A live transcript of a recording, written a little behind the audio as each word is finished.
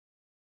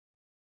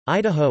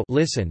Idaho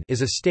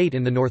is a state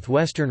in the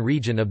northwestern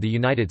region of the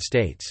United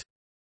States.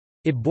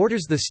 It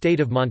borders the state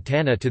of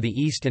Montana to the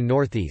east and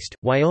northeast,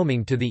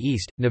 Wyoming to the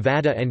east,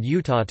 Nevada and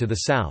Utah to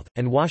the south,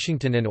 and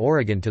Washington and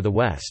Oregon to the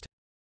west.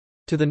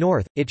 To the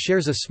north, it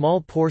shares a small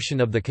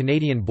portion of the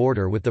Canadian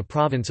border with the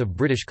province of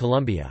British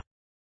Columbia.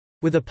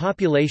 With a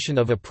population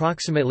of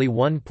approximately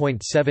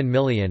 1.7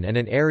 million and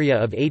an area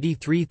of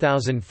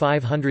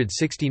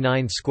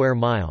 83,569 square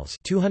miles,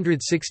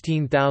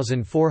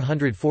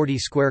 216,440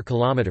 square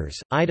kilometers,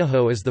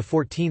 Idaho is the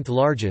 14th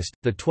largest,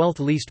 the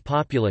 12th least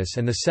populous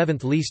and the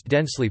 7th least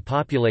densely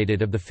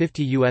populated of the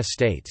 50 U.S.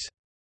 states.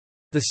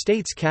 The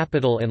state's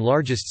capital and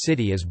largest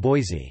city is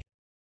Boise.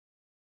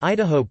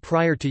 Idaho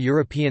prior to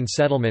European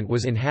settlement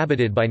was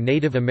inhabited by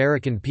Native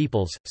American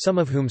peoples, some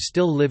of whom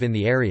still live in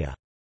the area.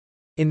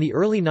 In the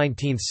early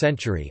 19th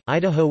century,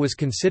 Idaho was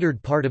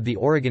considered part of the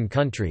Oregon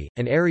Country,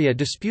 an area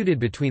disputed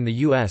between the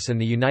U.S.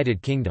 and the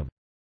United Kingdom.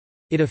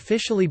 It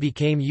officially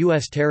became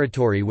U.S.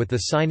 territory with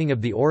the signing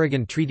of the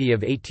Oregon Treaty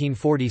of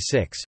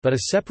 1846, but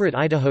a separate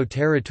Idaho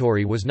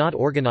Territory was not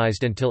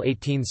organized until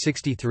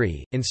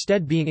 1863,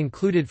 instead being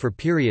included for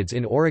periods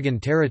in Oregon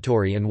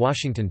Territory and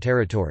Washington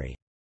Territory.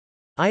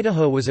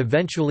 Idaho was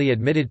eventually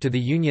admitted to the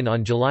Union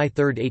on July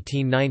 3,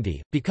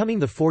 1890, becoming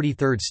the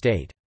 43rd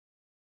state.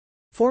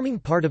 Forming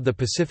part of the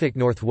Pacific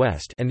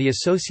Northwest and the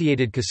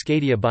associated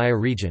Cascadia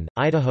bioregion,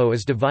 Idaho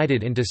is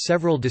divided into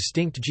several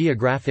distinct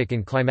geographic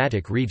and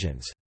climatic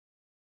regions.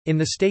 In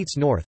the state's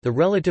north, the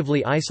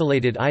relatively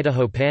isolated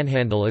Idaho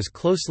Panhandle is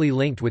closely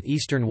linked with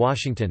eastern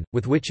Washington,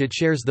 with which it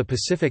shares the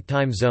Pacific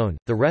Time Zone.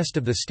 The rest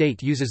of the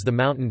state uses the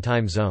Mountain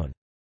Time Zone.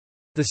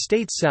 The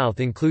state's south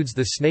includes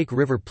the Snake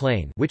River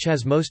Plain, which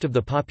has most of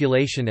the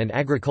population and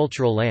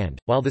agricultural land,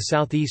 while the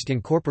southeast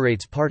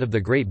incorporates part of the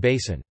Great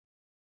Basin.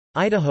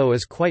 Idaho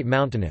is quite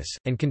mountainous,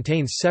 and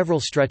contains several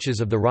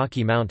stretches of the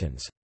Rocky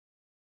Mountains.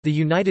 The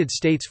United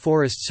States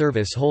Forest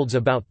Service holds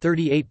about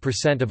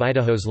 38% of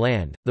Idaho's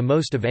land, the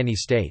most of any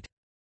state.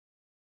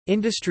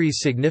 Industries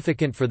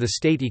significant for the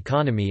state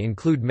economy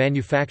include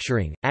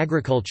manufacturing,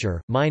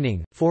 agriculture,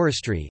 mining,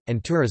 forestry,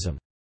 and tourism.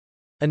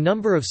 A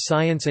number of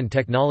science and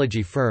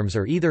technology firms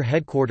are either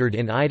headquartered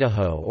in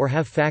Idaho or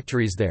have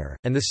factories there,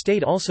 and the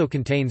state also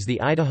contains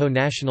the Idaho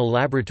National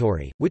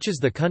Laboratory, which is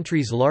the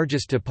country's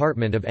largest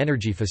Department of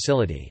Energy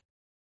facility.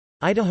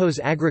 Idaho's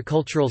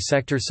agricultural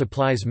sector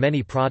supplies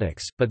many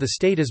products, but the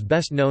state is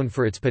best known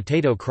for its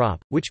potato crop,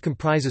 which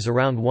comprises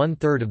around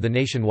one-third of the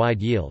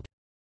nationwide yield.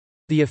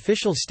 The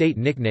official state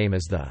nickname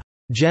is the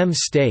Gem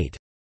State,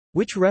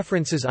 which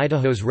references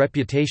Idaho's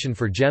reputation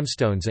for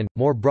gemstones and,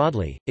 more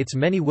broadly, its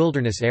many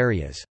wilderness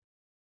areas.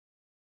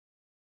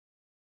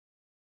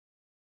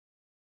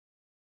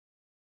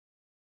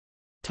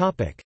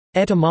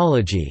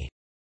 Etymology.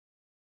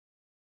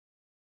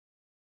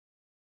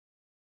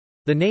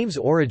 The name's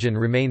origin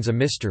remains a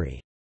mystery.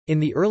 In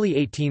the early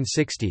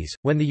 1860s,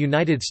 when the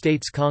United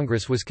States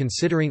Congress was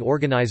considering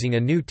organizing a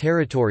new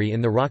territory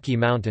in the Rocky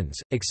Mountains,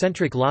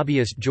 eccentric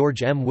lobbyist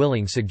George M.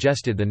 Willing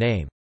suggested the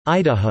name,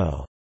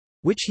 Idaho,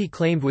 which he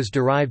claimed was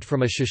derived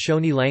from a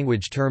Shoshone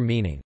language term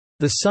meaning,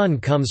 "the sun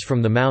comes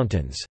from the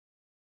mountains,"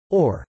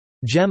 or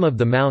 "gem of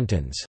the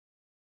mountains."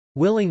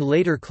 Willing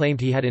later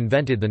claimed he had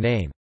invented the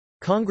name.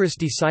 Congress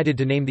decided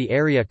to name the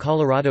area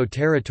Colorado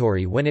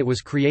Territory when it was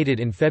created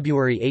in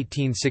February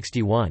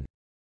 1861.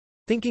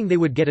 Thinking they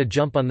would get a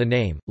jump on the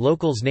name,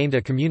 locals named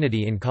a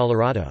community in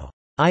Colorado,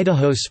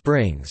 Idaho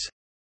Springs.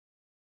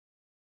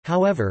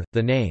 However,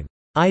 the name,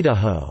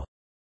 Idaho,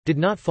 did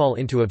not fall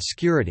into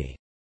obscurity.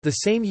 The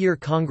same year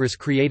Congress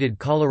created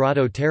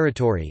Colorado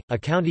Territory, a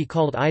county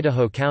called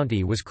Idaho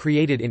County was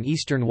created in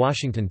eastern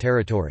Washington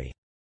Territory.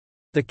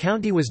 The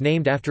county was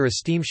named after a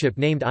steamship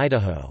named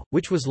Idaho,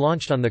 which was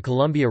launched on the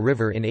Columbia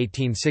River in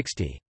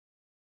 1860.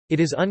 It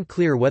is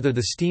unclear whether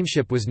the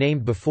steamship was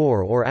named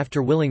before or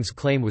after Willing's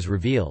claim was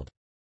revealed.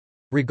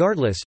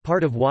 Regardless,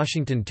 part of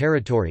Washington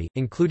Territory,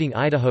 including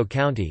Idaho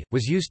County,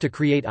 was used to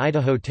create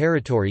Idaho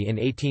Territory in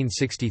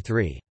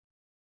 1863.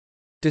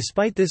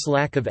 Despite this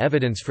lack of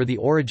evidence for the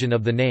origin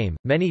of the name,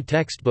 many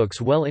textbooks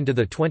well into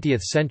the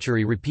 20th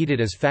century repeated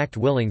as fact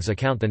Willing's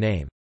account the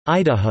name,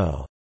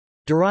 Idaho,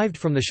 derived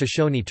from the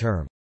Shoshone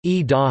term,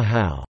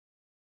 I-da-how.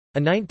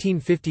 A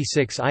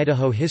 1956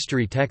 Idaho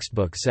history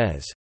textbook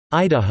says,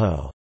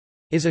 Idaho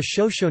is a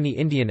Shoshone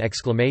Indian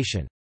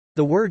exclamation.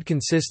 The word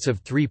consists of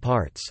three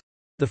parts.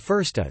 The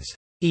first is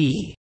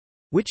E,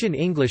 which in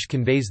English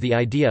conveys the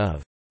idea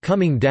of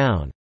coming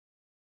down.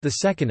 The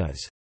second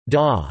is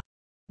da,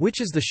 which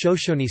is the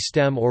Shoshone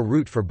stem or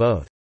root for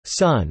both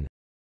sun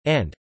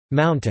and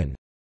mountain.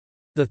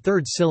 The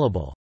third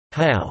syllable,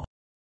 how,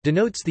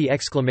 denotes the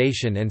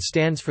exclamation and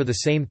stands for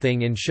the same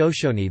thing in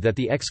Shoshone that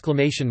the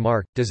exclamation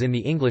mark does in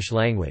the English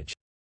language.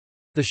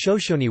 The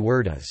Shoshone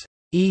word is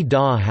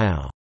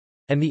I-da-how,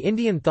 and the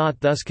Indian thought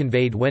thus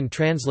conveyed when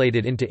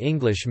translated into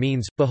English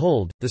means,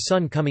 behold, the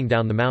sun coming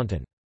down the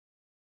mountain.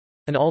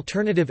 An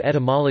alternative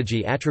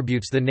etymology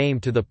attributes the name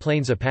to the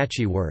Plains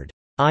Apache word,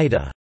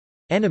 Ida,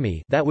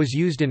 enemy, that was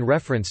used in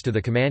reference to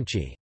the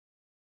Comanche.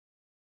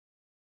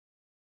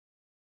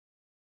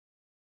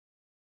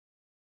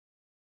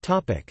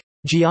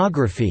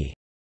 Geography.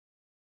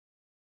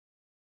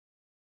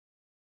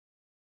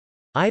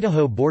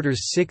 Idaho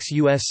borders 6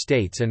 U.S.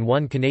 states and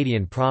 1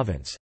 Canadian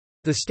province.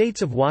 The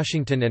states of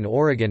Washington and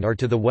Oregon are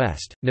to the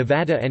west,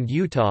 Nevada and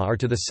Utah are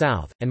to the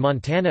south, and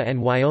Montana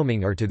and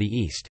Wyoming are to the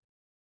east.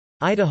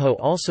 Idaho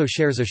also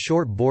shares a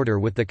short border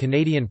with the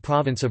Canadian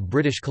province of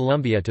British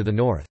Columbia to the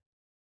north.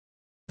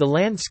 The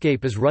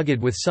landscape is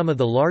rugged with some of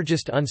the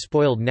largest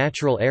unspoiled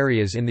natural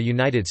areas in the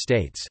United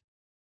States.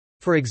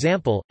 For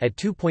example, at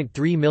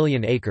 2.3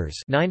 million acres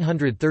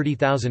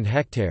 (930,000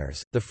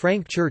 hectares), the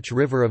Frank Church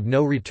River of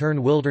No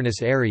Return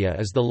Wilderness Area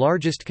is the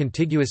largest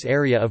contiguous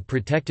area of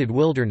protected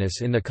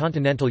wilderness in the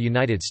continental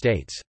United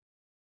States.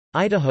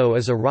 Idaho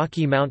is a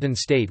Rocky Mountain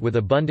state with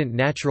abundant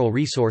natural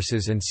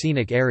resources and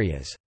scenic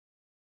areas.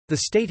 The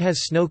state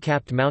has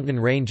snow-capped mountain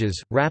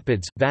ranges,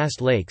 rapids,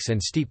 vast lakes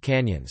and steep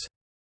canyons.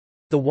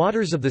 The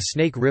waters of the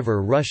Snake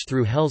River rush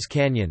through Hells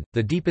Canyon,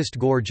 the deepest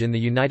gorge in the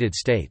United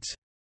States.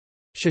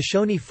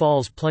 Shoshone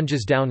Falls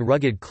plunges down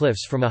rugged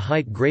cliffs from a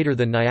height greater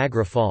than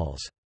Niagara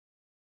Falls.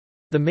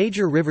 The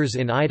major rivers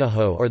in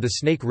Idaho are the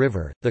Snake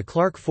River, the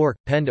Clark Fork,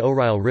 Pend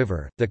Oreille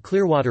River, the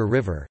Clearwater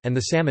River, and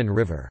the Salmon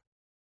River.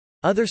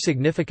 Other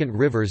significant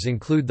rivers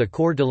include the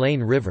Coeur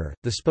d'Alene River,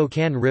 the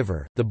Spokane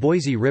River, the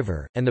Boise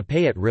River, and the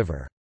Payette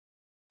River.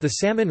 The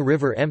Salmon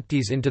River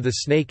empties into the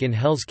Snake in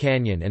Hells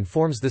Canyon and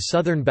forms the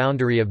southern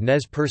boundary of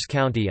Nez Perce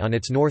County on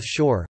its north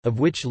shore, of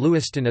which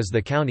Lewiston is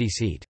the county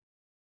seat.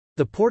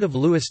 The port of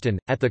Lewiston,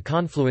 at the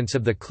confluence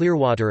of the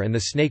Clearwater and the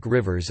Snake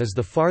Rivers, is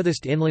the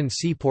farthest inland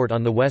seaport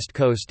on the west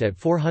coast at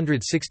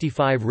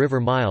 465 river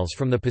miles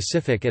from the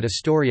Pacific at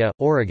Astoria,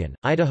 Oregon.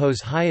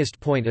 Idaho's highest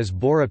point is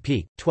Bora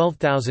Peak,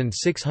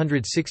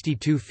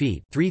 12,662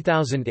 feet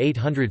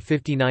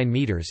 (3,859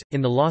 meters),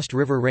 in the Lost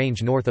River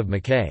Range north of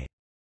McKay.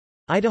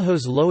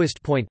 Idaho's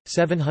lowest point,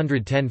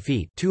 710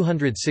 feet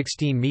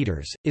 (216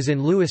 meters), is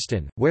in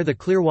Lewiston, where the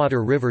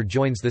Clearwater River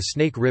joins the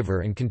Snake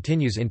River and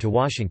continues into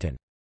Washington.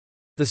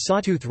 The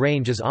Sawtooth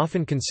Range is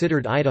often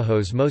considered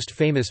Idaho's most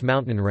famous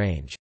mountain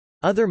range.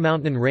 Other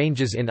mountain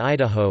ranges in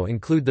Idaho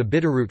include the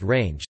Bitterroot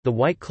Range, the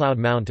White Cloud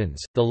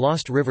Mountains, the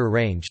Lost River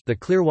Range, the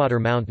Clearwater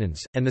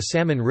Mountains, and the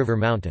Salmon River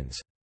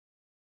Mountains.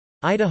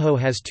 Idaho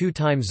has 2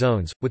 time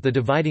zones, with the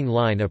dividing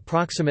line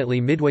approximately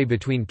midway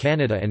between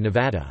Canada and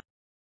Nevada.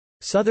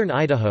 Southern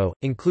Idaho,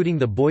 including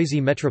the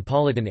Boise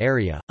metropolitan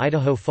area,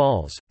 Idaho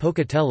Falls,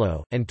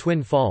 Pocatello, and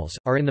Twin Falls,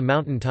 are in the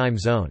Mountain Time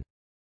Zone.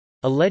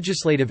 A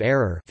legislative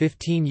error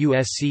 15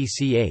 U.S.C.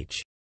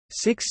 ch.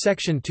 6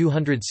 Section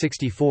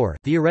 264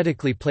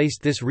 theoretically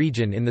placed this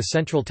region in the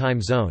Central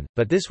Time Zone,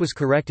 but this was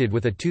corrected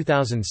with a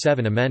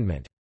 2007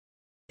 amendment.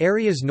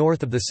 Areas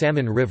north of the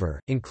Salmon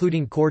River,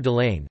 including Coeur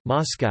d'Alene,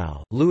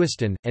 Moscow,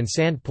 Lewiston, and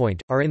Sandpoint,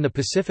 are in the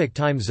Pacific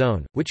Time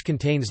Zone, which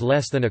contains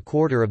less than a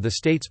quarter of the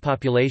state's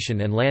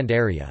population and land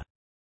area.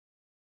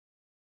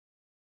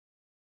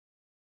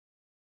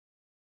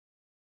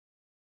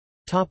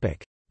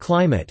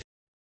 Climate.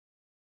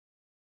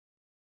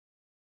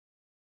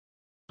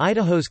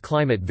 Idaho's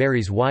climate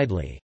varies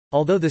widely.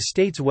 Although the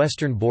state's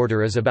western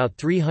border is about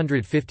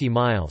 350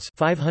 miles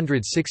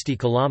 (560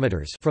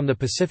 kilometers) from the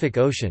Pacific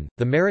Ocean,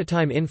 the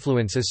maritime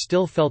influence is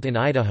still felt in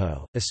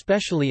Idaho,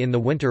 especially in the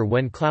winter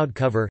when cloud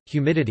cover,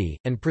 humidity,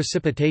 and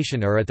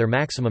precipitation are at their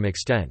maximum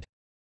extent.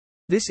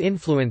 This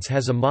influence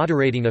has a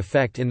moderating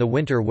effect in the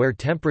winter where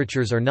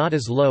temperatures are not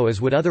as low as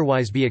would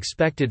otherwise be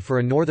expected for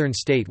a northern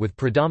state with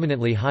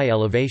predominantly high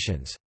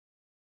elevations.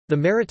 The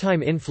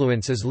maritime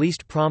influence is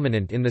least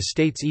prominent in the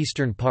state's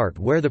eastern part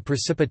where the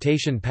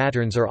precipitation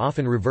patterns are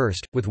often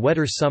reversed, with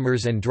wetter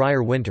summers and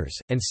drier winters,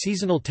 and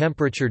seasonal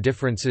temperature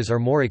differences are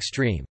more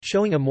extreme,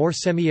 showing a more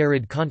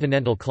semi-arid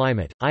continental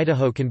climate.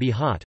 Idaho can be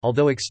hot,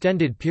 although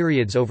extended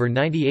periods over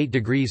 98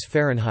 degrees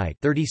Fahrenheit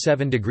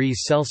 (37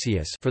 degrees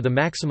Celsius) for the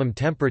maximum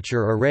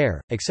temperature are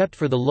rare, except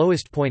for the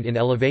lowest point in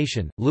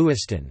elevation,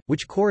 Lewiston,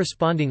 which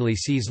correspondingly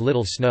sees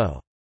little snow.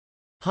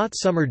 Hot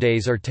summer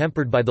days are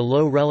tempered by the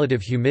low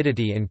relative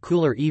humidity and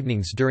cooler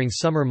evenings during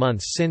summer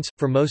months since,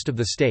 for most of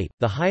the state,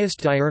 the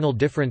highest diurnal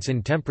difference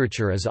in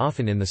temperature is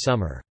often in the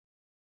summer.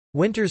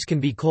 Winters can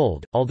be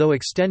cold, although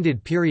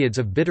extended periods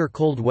of bitter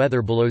cold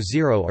weather below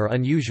zero are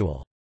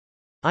unusual.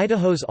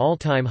 Idaho's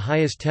all-time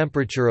highest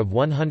temperature of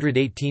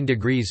 118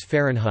 degrees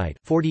Fahrenheit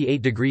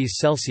 (48 degrees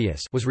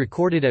Celsius) was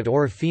recorded at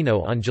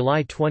Orofino on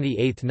July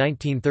 28,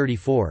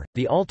 1934.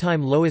 The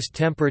all-time lowest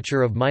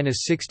temperature of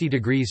 -60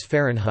 degrees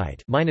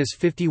Fahrenheit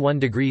 (-51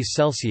 degrees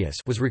Celsius)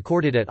 was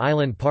recorded at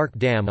Island Park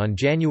Dam on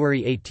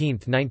January 18,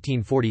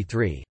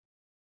 1943.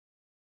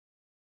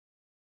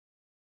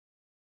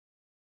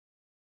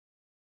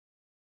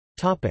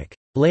 Topic: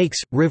 Lakes,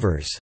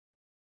 rivers.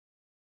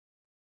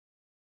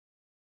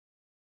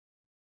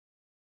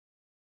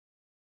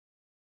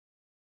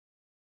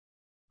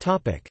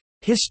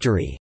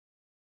 History.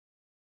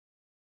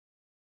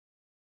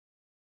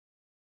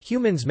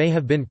 Humans may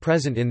have been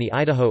present in the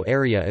Idaho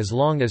area as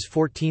long as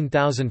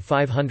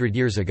 14,500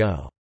 years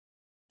ago.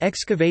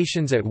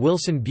 Excavations at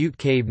Wilson Butte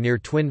Cave near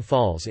Twin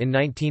Falls in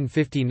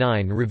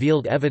 1959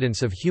 revealed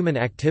evidence of human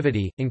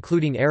activity,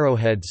 including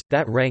arrowheads,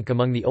 that rank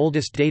among the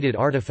oldest dated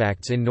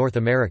artifacts in North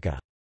America.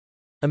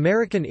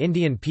 American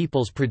Indian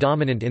peoples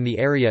predominant in the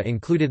area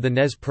included the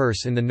Nez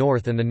Perce in the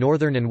north and the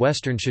northern and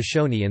western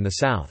Shoshone in the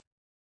south.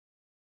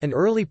 An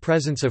early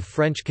presence of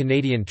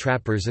French-Canadian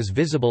trappers is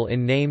visible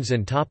in names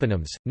and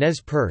toponyms: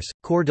 Nez Perce,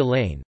 Coeur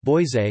d'Alene,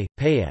 Boise,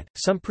 Payette,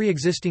 some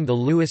pre-existing the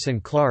Lewis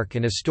and Clark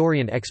and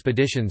Astorian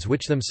expeditions,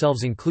 which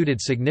themselves included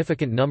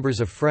significant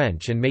numbers of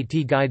French and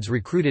Métis guides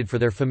recruited for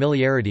their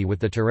familiarity with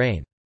the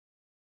terrain.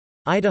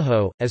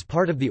 Idaho, as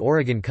part of the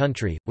Oregon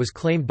Country, was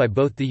claimed by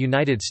both the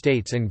United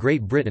States and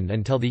Great Britain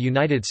until the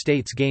United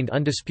States gained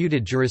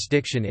undisputed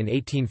jurisdiction in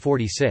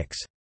 1846.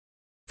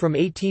 From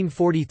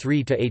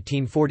 1843 to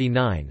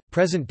 1849,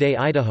 present-day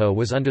Idaho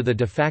was under the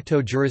de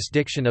facto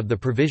jurisdiction of the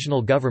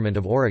Provisional Government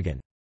of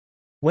Oregon.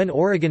 When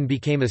Oregon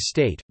became a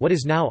state, what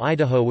is now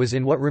Idaho was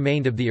in what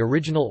remained of the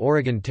original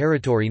Oregon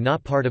Territory,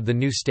 not part of the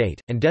new state,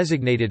 and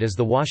designated as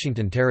the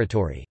Washington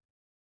Territory.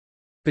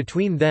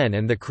 Between then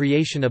and the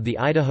creation of the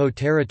Idaho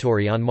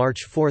Territory on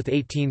March 4,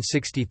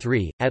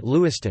 1863, at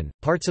Lewiston,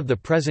 parts of the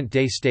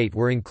present-day state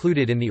were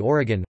included in the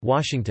Oregon,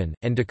 Washington,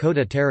 and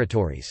Dakota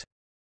territories.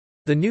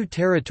 The new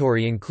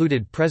territory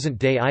included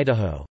present-day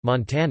Idaho,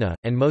 Montana,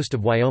 and most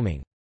of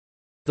Wyoming.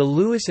 The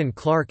Lewis and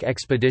Clark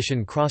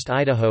expedition crossed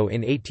Idaho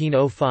in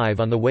 1805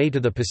 on the way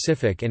to the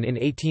Pacific and in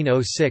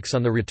 1806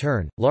 on the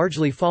return,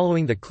 largely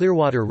following the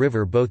Clearwater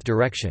River both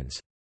directions.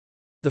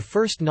 The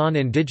first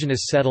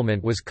non-indigenous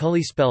settlement was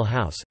Cullyspell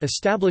House,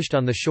 established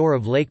on the shore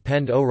of Lake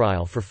Pend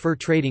Oreille for fur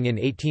trading in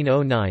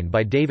 1809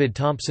 by David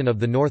Thompson of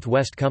the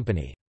Northwest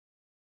Company.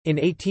 In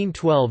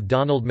 1812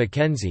 Donald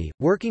Mackenzie,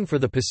 working for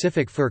the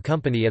Pacific Fur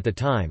Company at the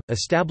time,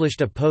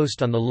 established a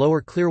post on the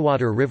lower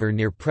Clearwater River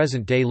near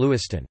present-day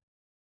Lewiston.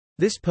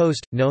 This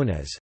post, known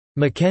as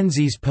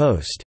Mackenzie's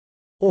Post,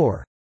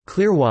 or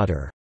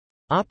Clearwater,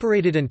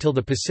 operated until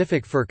the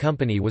Pacific Fur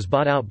Company was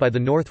bought out by the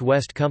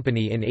Northwest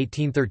Company in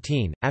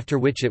 1813, after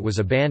which it was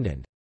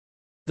abandoned.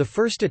 The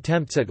first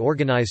attempts at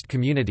organized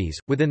communities,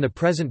 within the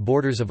present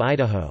borders of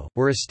Idaho,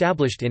 were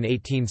established in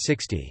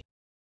 1860.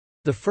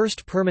 The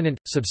first permanent,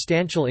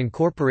 substantial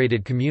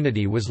incorporated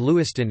community was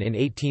Lewiston in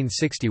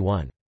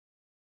 1861.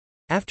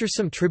 After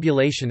some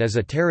tribulation as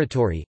a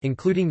territory,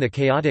 including the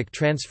chaotic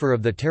transfer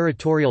of the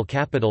territorial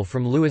capital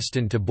from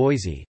Lewiston to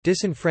Boise,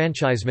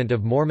 disenfranchisement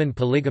of Mormon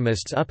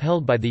polygamists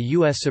upheld by the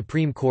U.S.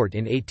 Supreme Court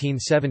in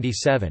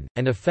 1877,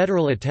 and a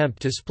federal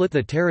attempt to split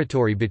the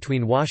territory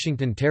between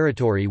Washington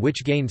Territory,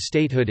 which gained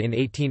statehood in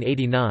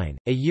 1889,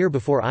 a year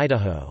before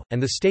Idaho,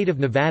 and the state of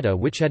Nevada,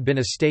 which had been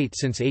a state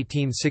since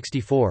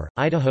 1864,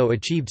 Idaho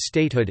achieved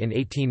statehood in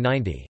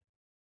 1890.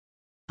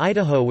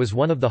 Idaho was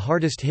one of the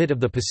hardest hit of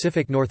the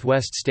Pacific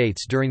Northwest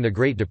states during the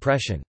Great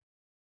Depression.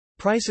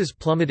 Prices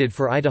plummeted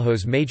for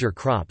Idaho's major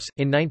crops.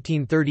 In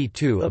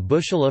 1932, a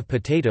bushel of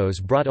potatoes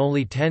brought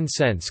only 10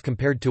 cents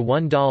compared to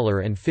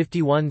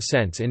 $1.51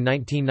 in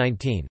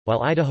 1919,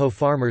 while Idaho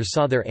farmers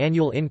saw their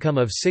annual income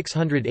of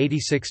 $686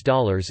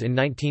 in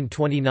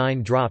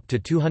 1929 drop to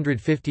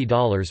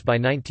 $250 by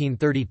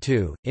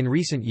 1932. In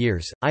recent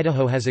years,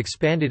 Idaho has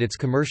expanded its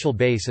commercial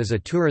base as a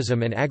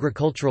tourism and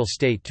agricultural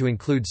state to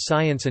include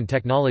science and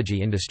technology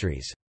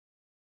industries.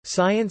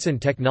 Science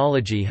and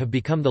technology have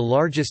become the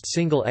largest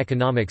single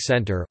economic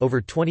center, over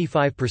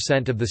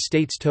 25% of the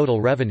state's total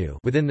revenue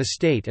within the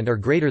state, and are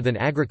greater than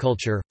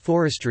agriculture,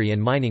 forestry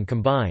and mining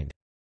combined.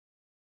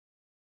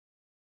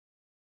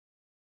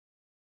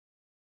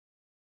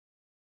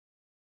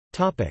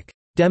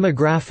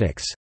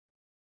 Demographics.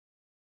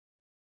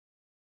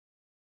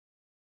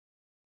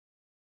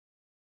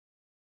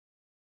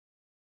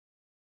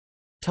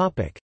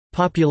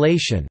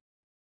 Population.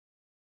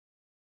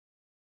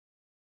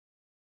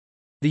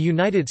 The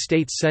United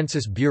States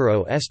Census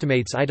Bureau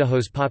estimates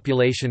Idaho's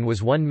population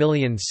was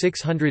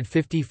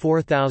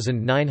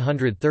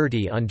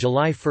 1,654,930 on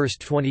July 1,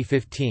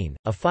 2015,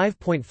 a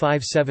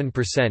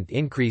 5.57%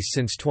 increase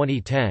since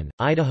 2010.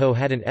 Idaho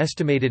had an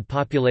estimated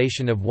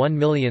population of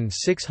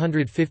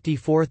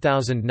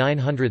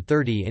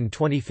 1,654,930 in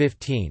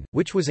 2015,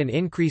 which was an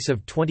increase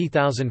of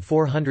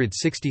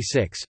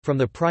 20,466 from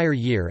the prior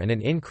year and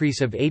an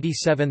increase of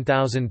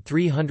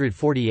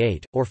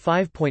 87,348, or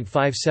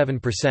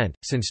 5.57%,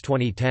 since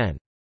 2010.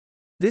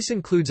 This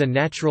includes a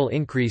natural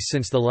increase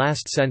since the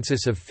last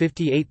census of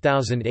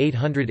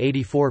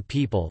 58,884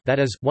 people, that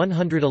is,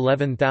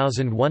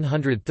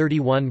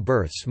 111,131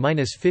 births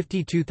minus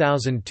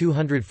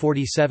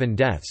 52,247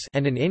 deaths,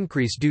 and an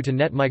increase due to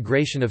net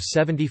migration of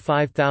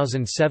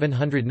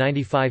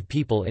 75,795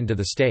 people into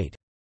the state.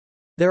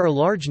 There are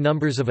large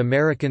numbers of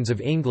Americans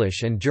of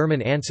English and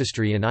German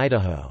ancestry in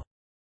Idaho.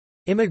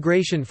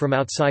 Immigration from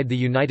outside the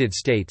United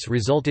States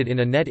resulted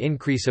in a net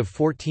increase of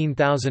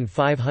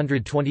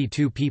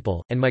 14,522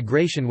 people, and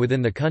migration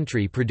within the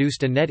country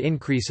produced a net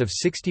increase of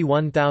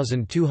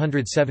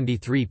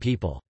 61,273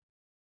 people.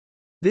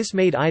 This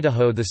made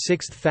Idaho the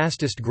sixth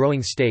fastest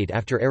growing state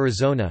after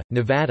Arizona,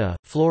 Nevada,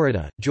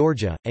 Florida,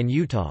 Georgia, and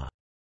Utah.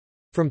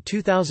 From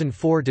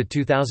 2004 to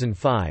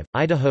 2005,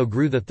 Idaho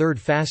grew the third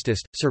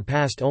fastest,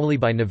 surpassed only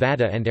by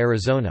Nevada and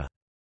Arizona.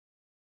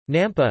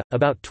 Nampa,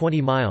 about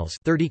 20 miles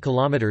 30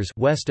 kilometers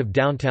west of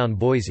downtown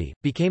Boise,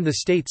 became the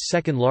state's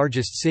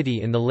second-largest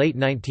city in the late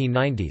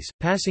 1990s,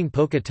 passing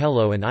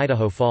Pocatello and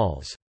Idaho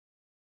Falls.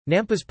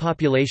 Nampa's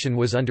population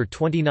was under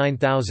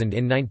 29,000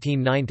 in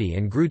 1990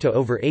 and grew to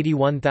over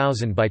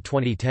 81,000 by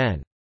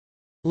 2010.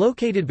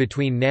 Located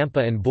between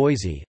Nampa and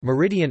Boise,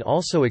 Meridian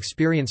also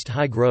experienced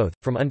high growth,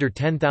 from under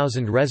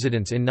 10,000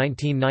 residents in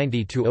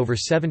 1990 to over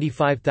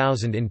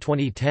 75,000 in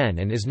 2010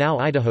 and is now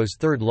Idaho's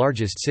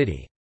third-largest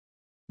city.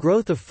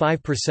 Growth of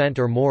 5%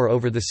 or more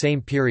over the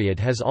same period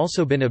has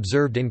also been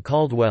observed in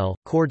Caldwell,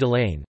 Coeur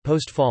d'Alene,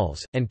 Post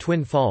Falls, and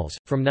Twin Falls.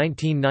 From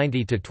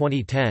 1990 to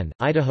 2010,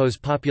 Idaho's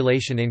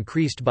population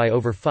increased by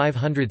over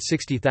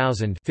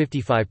 560,000,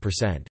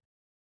 55%.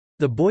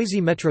 The Boise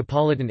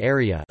metropolitan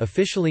area,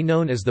 officially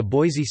known as the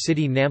Boise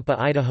City-Nampa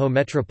Idaho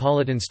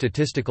Metropolitan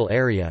Statistical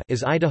Area,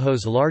 is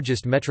Idaho's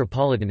largest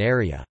metropolitan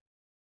area.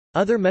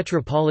 Other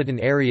metropolitan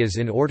areas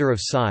in order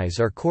of size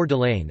are Coeur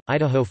d'Alene,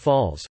 Idaho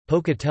Falls,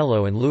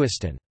 Pocatello and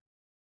Lewiston.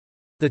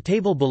 The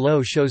table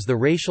below shows the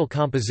racial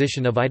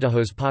composition of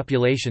Idaho's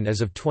population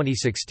as of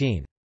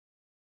 2016.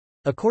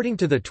 According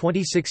to the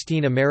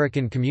 2016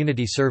 American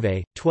Community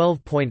Survey,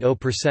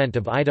 12.0%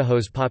 of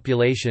Idaho's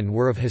population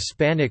were of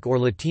Hispanic or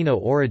Latino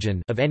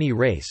origin of any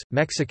race,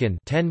 Mexican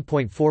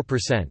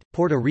 10.4%,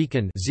 Puerto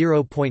Rican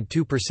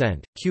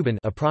 0.2%, Cuban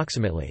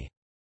approximately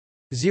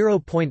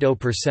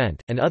 0.0%,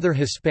 and other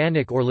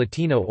Hispanic or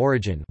Latino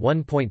origin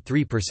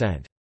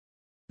 1.3%.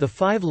 The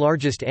five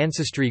largest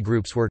ancestry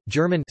groups were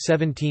German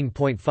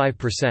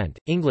 17.5%,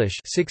 English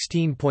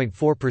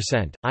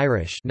 16.4%,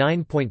 Irish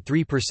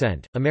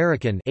 9.3%,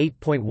 American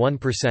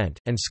 8.1%,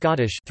 and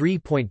Scottish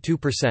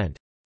 3.2%.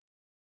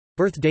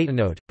 Birth data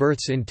note: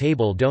 births in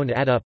table don't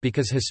add up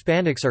because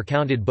Hispanics are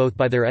counted both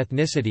by their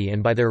ethnicity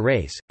and by their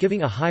race,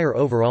 giving a higher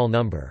overall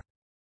number.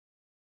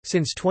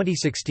 Since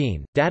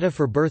 2016, data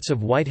for births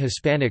of white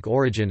Hispanic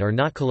origin are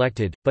not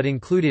collected, but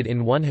included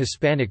in one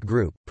Hispanic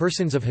group.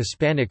 Persons of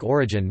Hispanic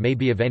origin may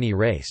be of any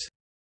race.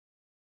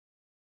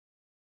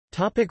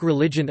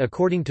 Religion.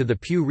 According to the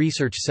Pew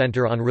Research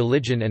Center on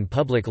Religion and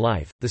Public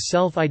Life, the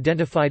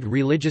self-identified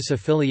religious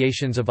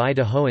affiliations of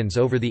Idahoans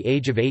over the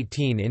age of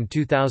 18 in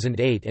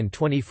 2008 and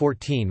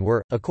 2014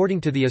 were,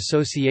 according to the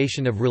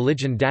Association of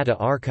Religion Data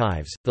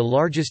Archives, the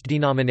largest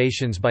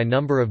denominations by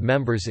number of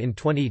members in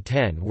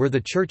 2010 were the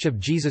Church of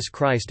Jesus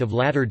Christ of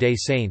Latter-day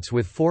Saints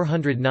with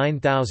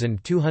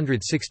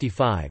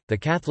 409,265, the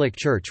Catholic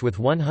Church with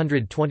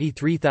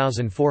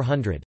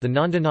 123,400, the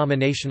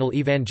non-denominational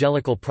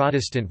Evangelical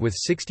Protestant with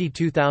 62,637,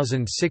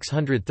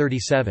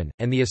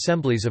 and the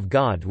Assemblies of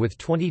God with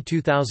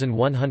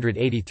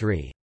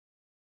 22,183.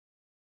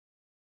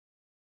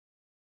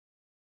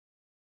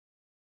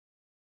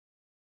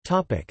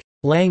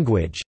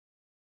 Language.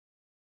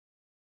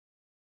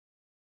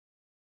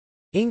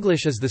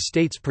 English is the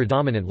state's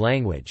predominant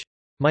language.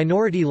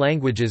 Minority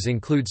languages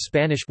include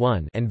Spanish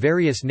and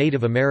various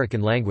Native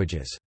American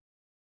languages.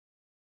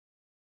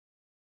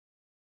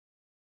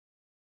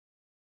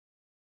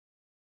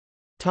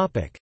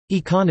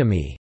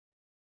 Economy.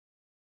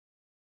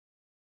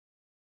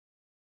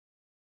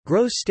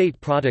 Gross state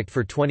product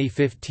for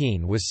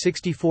 2015 was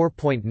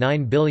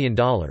 $64.9 billion,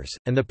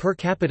 and the per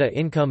capita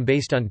income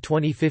based on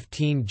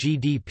 2015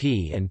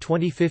 GDP and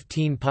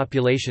 2015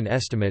 population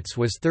estimates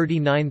was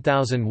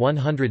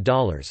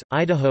 $39,100.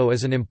 Idaho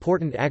is an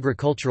important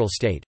agricultural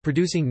state,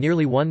 producing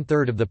nearly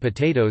one-third of the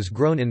potatoes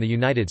grown in the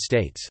United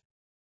States.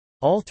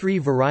 All three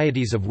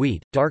varieties of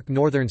wheat, dark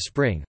northern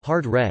spring,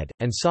 hard red,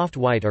 and soft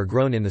white are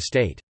grown in the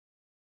state.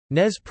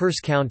 Nez Perce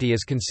County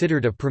is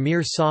considered a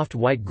premier soft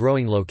white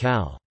growing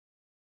locale.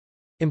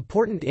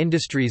 Important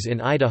industries in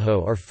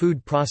Idaho are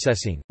food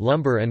processing,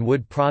 lumber and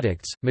wood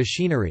products,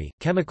 machinery,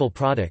 chemical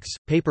products,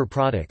 paper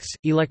products,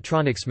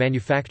 electronics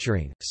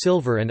manufacturing,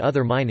 silver and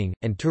other mining,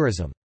 and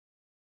tourism.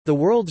 The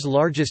world's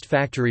largest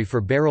factory for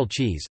barrel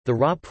cheese, the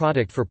raw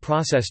product for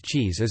processed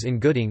cheese, is in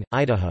Gooding,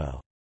 Idaho.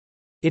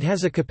 It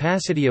has a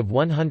capacity of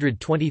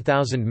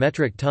 120,000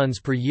 metric tons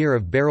per year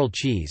of barrel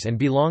cheese and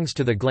belongs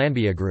to the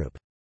Glanbia Group.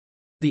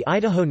 The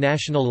Idaho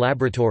National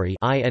Laboratory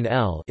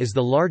 (INL) is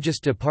the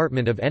largest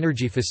Department of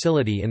Energy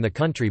facility in the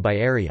country by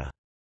area.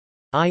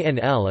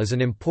 INL is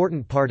an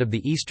important part of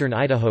the eastern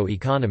Idaho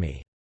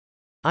economy.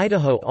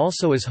 Idaho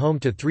also is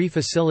home to 3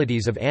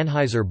 facilities of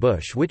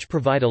Anheuser-Busch which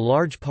provide a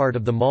large part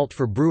of the malt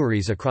for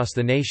breweries across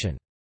the nation.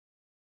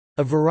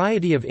 A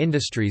variety of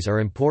industries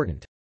are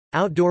important.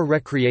 Outdoor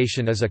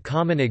recreation is a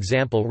common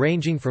example,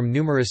 ranging from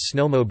numerous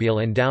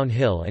snowmobile and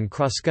downhill and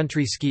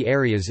cross-country ski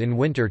areas in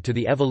winter to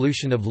the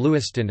evolution of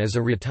Lewiston as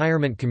a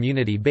retirement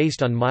community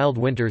based on mild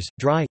winters,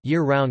 dry,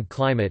 year-round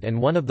climate and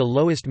one of the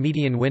lowest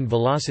median wind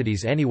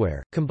velocities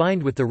anywhere,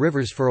 combined with the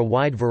rivers for a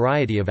wide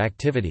variety of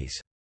activities.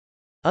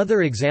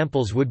 Other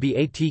examples would be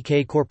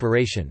ATK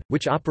Corporation,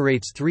 which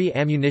operates 3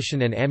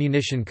 ammunition and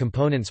ammunition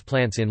components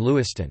plants in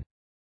Lewiston.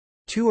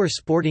 2 are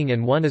sporting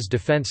and 1 is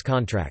defense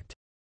contract.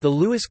 The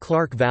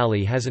Lewis-Clark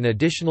Valley has an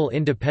additional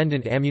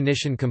independent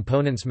ammunition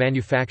components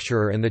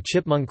manufacturer and the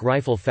Chipmunk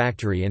Rifle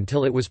Factory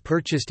until it was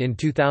purchased in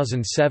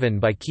 2007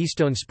 by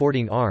Keystone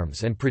Sporting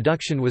Arms and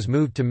production was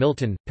moved to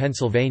Milton,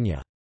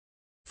 Pennsylvania.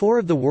 4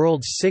 of the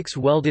world's 6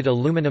 welded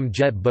aluminum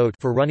jet boat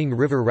for running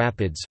river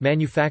rapids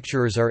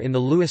manufacturers are in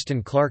the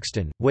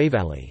Lewiston-Clarkston,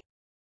 Valley.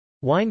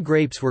 Wine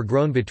grapes were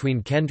grown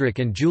between Kendrick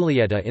and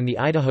Julietta in the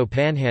Idaho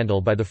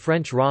Panhandle by the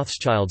French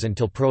Rothschilds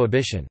until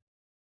Prohibition.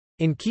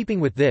 In keeping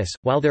with this,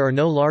 while there are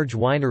no large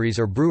wineries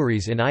or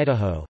breweries in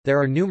Idaho,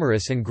 there are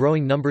numerous and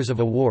growing numbers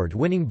of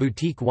award-winning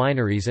boutique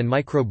wineries and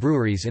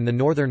microbreweries in the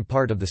northern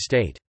part of the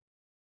state.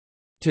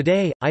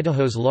 Today,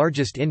 Idaho's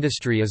largest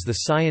industry is the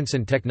science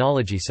and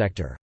technology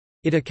sector.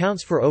 It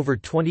accounts for over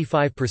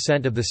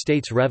 25% of the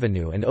state's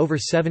revenue and over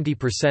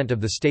 70%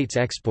 of the state's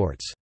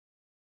exports.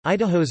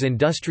 Idaho's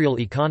industrial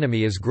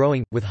economy is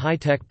growing, with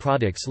high-tech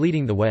products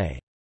leading the way.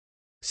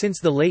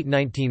 Since the late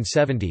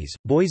 1970s,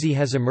 Boise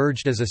has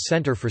emerged as a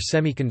center for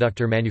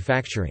semiconductor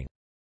manufacturing.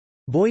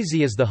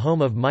 Boise is the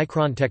home of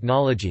Micron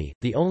Technology,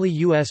 the only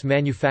U.S.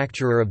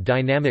 manufacturer of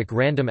dynamic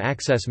random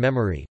access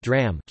memory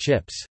 (DRAM)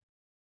 chips.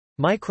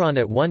 Micron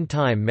at one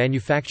time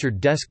manufactured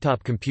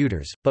desktop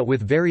computers, but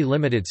with very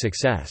limited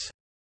success.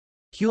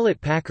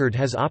 Hewlett-Packard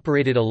has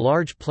operated a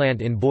large plant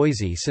in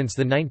Boise since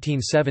the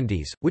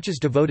 1970s, which is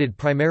devoted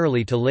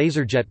primarily to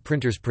laserjet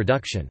printers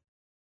production.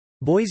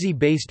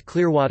 Boise-based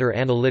Clearwater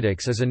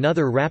Analytics is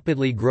another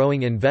rapidly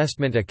growing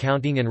investment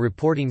accounting and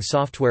reporting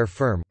software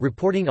firm,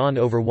 reporting on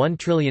over $1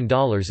 trillion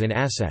in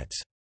assets.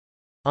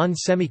 ON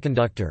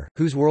Semiconductor,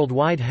 whose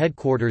worldwide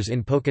headquarters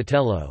in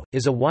Pocatello,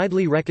 is a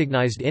widely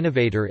recognized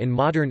innovator in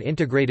modern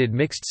integrated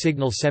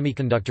mixed-signal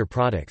semiconductor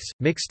products,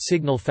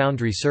 mixed-signal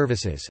foundry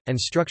services, and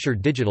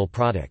structured digital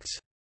products.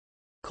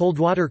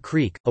 Coldwater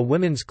Creek, a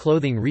women's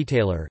clothing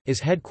retailer,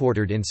 is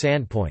headquartered in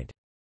Sandpoint.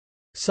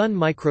 Sun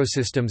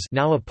Microsystems,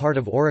 now a part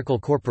of Oracle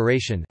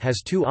Corporation,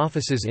 has 2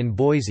 offices in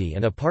Boise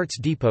and a parts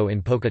depot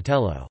in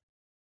Pocatello.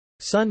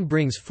 Sun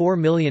brings $4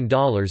 million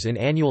in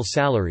annual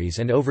salaries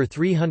and over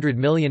 $300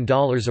 million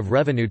of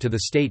revenue to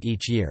the state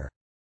each year.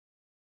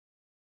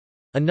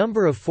 A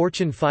number of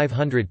Fortune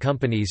 500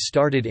 companies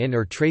started in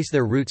or trace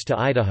their roots to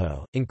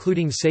Idaho,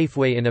 including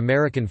Safeway in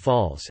American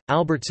Falls,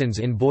 Albertsons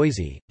in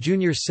Boise,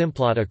 Junior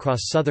Simplot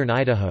across southern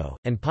Idaho,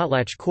 and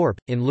Potlatch Corp.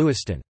 in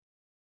Lewiston.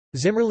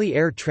 Zimmerly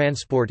Air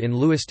Transport in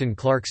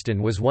Lewiston-Clarkston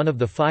was one of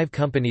the 5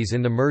 companies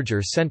in the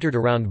merger centered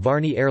around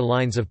Varney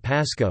Airlines of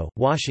Pasco,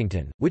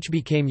 Washington, which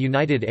became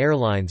United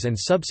Airlines and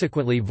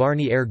subsequently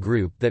Varney Air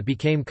Group that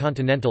became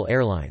Continental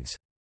Airlines.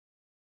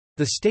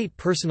 The state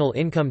personal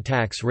income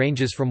tax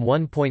ranges from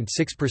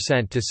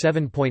 1.6% to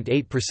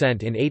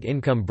 7.8% in 8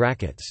 income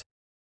brackets.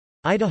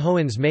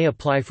 Idahoans may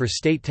apply for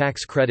state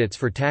tax credits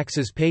for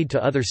taxes paid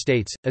to other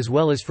states, as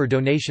well as for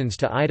donations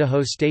to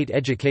Idaho state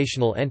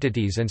educational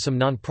entities and some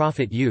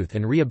nonprofit youth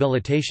and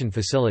rehabilitation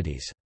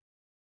facilities.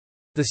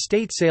 The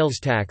state sales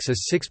tax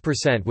is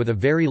 6% with a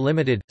very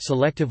limited,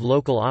 selective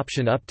local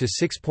option up to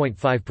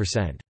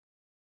 6.5%.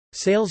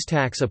 Sales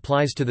tax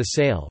applies to the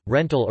sale,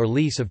 rental or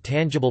lease of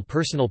tangible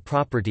personal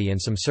property and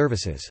some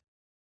services.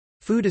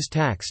 Food is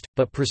taxed,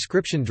 but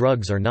prescription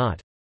drugs are not.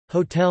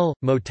 Hotel,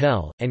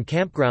 motel, and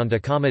campground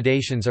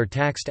accommodations are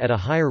taxed at a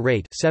higher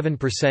rate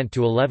 7%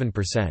 to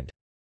 11%.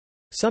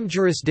 Some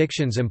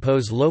jurisdictions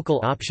impose local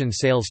option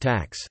sales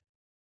tax.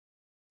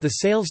 The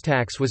sales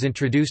tax was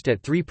introduced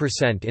at 3%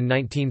 in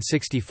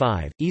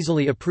 1965,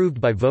 easily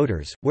approved by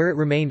voters, where it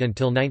remained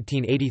until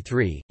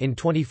 1983. In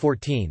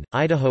 2014,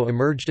 Idaho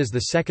emerged as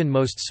the second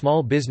most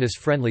small business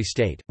friendly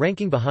state,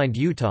 ranking behind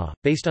Utah.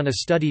 Based on a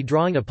study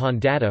drawing upon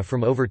data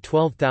from over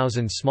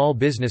 12,000 small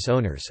business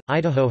owners,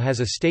 Idaho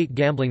has a state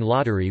gambling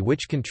lottery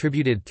which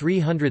contributed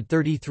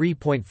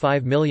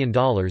 $333.5 million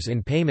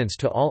in payments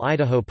to all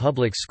Idaho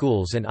public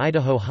schools and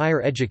Idaho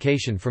higher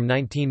education from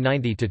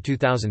 1990 to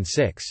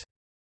 2006.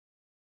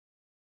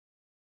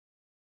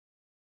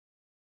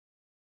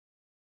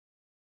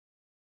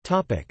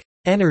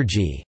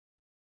 Energy.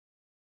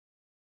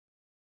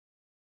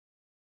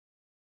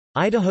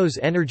 Idaho's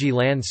energy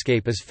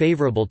landscape is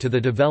favorable to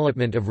the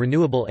development of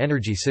renewable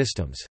energy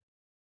systems.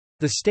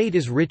 The state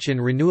is rich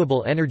in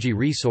renewable energy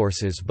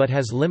resources but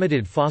has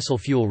limited fossil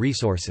fuel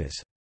resources.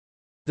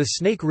 The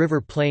Snake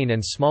River Plain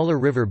and smaller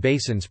river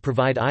basins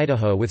provide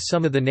Idaho with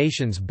some of the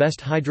nation's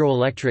best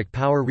hydroelectric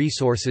power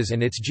resources,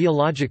 and its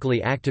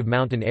geologically active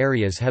mountain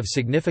areas have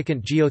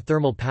significant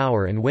geothermal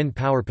power and wind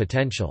power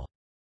potential.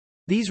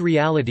 These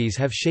realities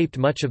have shaped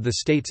much of the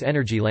state's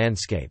energy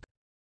landscape.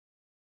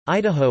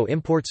 Idaho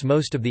imports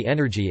most of the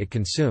energy it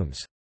consumes.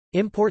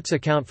 Imports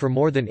account for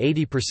more than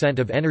 80%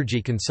 of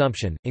energy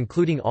consumption,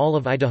 including all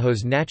of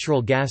Idaho's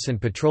natural gas and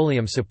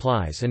petroleum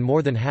supplies and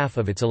more than half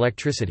of its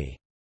electricity.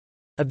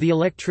 Of the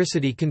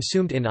electricity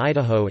consumed in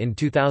Idaho in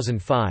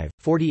 2005,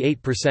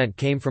 48%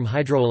 came from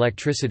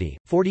hydroelectricity,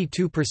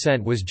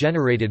 42% was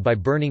generated by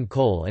burning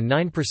coal and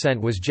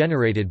 9% was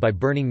generated by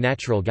burning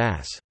natural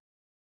gas.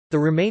 The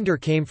remainder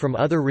came from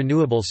other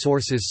renewable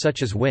sources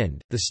such as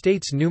wind. The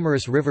state's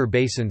numerous river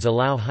basins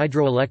allow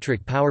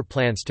hydroelectric power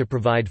plants to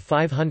provide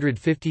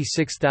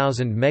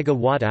 556,000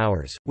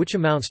 megawatt-hours, which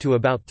amounts to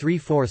about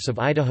 3/4 of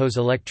Idaho's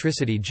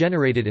electricity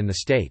generated in the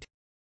state.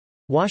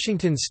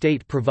 Washington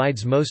state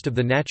provides most of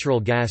the natural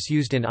gas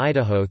used in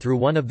Idaho through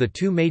one of the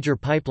two major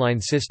pipeline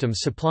systems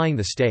supplying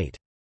the state.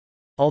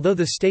 Although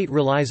the state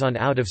relies on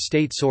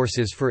out-of-state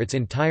sources for its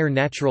entire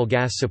natural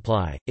gas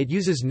supply, it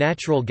uses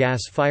natural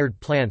gas-fired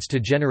plants to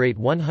generate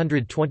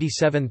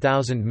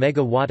 127,000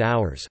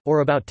 megawatt-hours,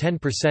 or about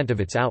 10% of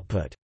its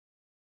output.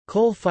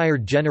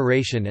 Coal-fired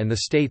generation and the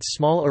state's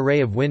small array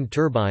of wind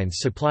turbines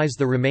supplies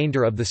the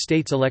remainder of the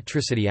state's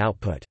electricity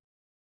output.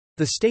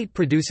 The state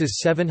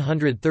produces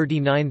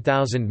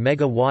 739,000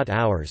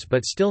 megawatt-hours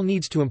but still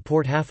needs to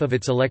import half of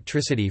its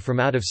electricity from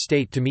out of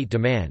state to meet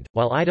demand,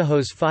 while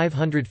Idaho's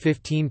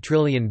 515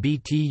 trillion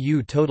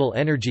BTU total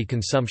energy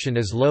consumption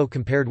is low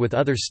compared with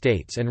other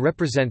states and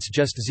represents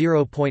just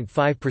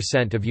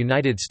 0.5% of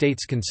United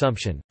States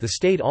consumption. The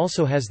state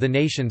also has the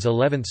nation's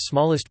 11th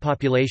smallest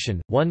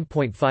population,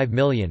 1.5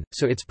 million,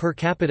 so its per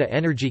capita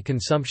energy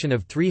consumption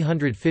of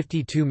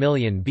 352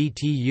 million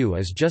BTU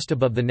is just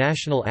above the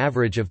national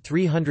average of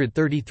 333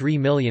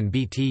 million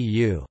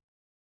BTU.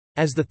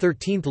 As the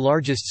 13th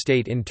largest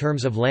state in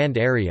terms of land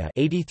area,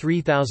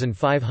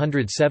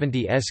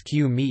 83,570 sq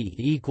mi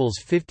equals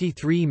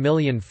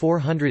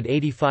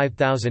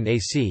 53,485,000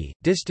 ac,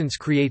 distance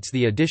creates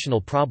the additional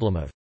problem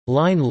of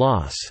line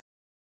loss.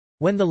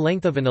 When the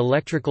length of an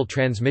electrical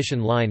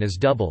transmission line is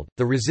doubled,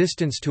 the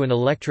resistance to an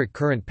electric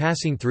current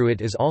passing through it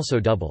is also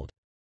doubled.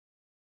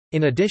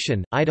 In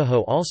addition,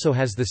 Idaho also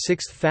has the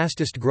sixth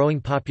fastest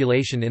growing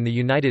population in the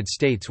United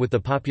States, with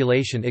the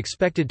population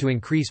expected to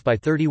increase by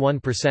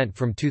 31%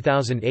 from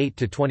 2008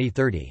 to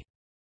 2030.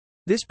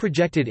 This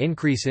projected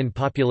increase in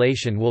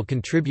population will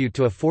contribute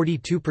to a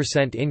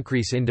 42%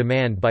 increase in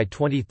demand by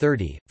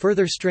 2030,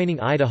 further straining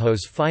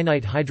Idaho's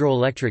finite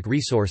hydroelectric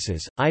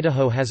resources.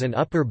 Idaho has an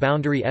upper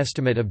boundary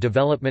estimate of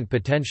development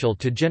potential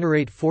to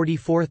generate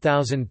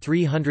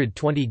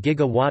 44,320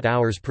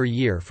 gigawatt-hours per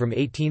year from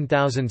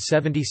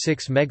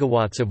 18,076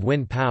 megawatts of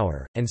wind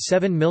power, and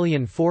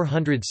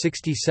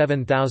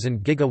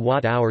 7,467,000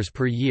 gigawatt-hours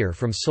per year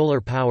from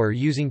solar power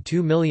using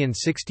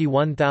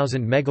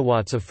 2,061,000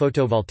 megawatts of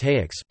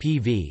photovoltaics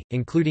 (PV),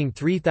 including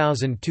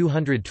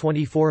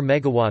 3,224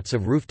 megawatts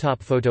of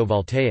rooftop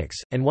photovoltaics,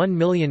 and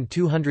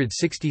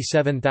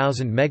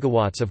 1,267,000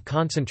 megawatts of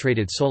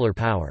concentrated solar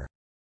power.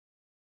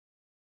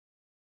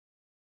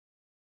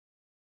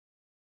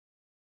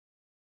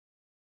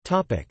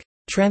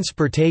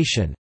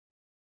 Transportation.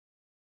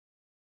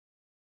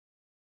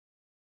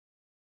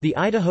 The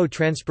Idaho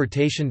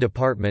Transportation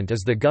Department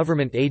is the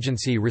government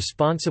agency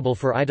responsible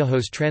for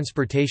Idaho's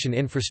transportation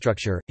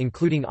infrastructure,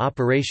 including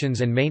operations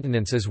and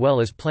maintenance as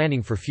well as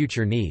planning for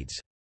future needs.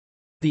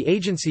 The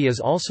agency is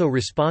also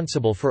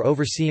responsible for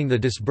overseeing the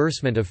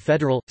disbursement of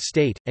federal,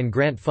 state, and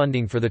grant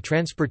funding for the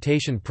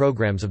transportation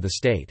programs of the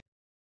state.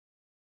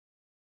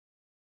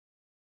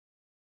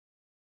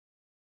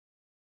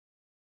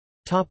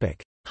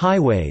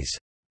 Highways.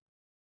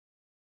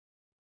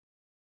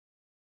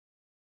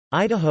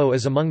 Idaho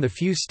is among the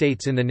few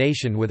states in the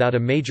nation without a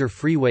major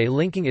freeway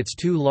linking its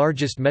two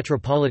largest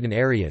metropolitan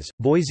areas,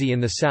 Boise in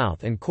the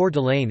south and Coeur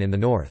d'Alene in the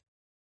north.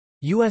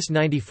 US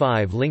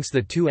 95 links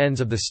the two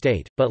ends of the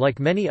state, but like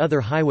many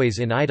other highways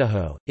in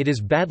Idaho, it is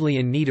badly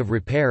in need of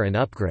repair and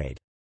upgrade.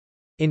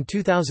 In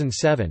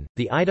 2007,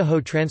 the Idaho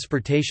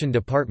Transportation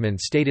Department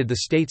stated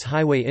the state's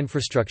highway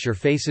infrastructure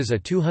faces a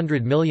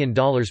 $200 million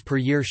per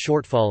year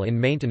shortfall in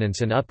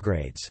maintenance and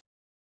upgrades.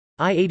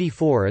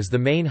 I-84 is the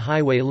main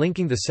highway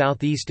linking the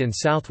southeast and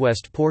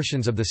southwest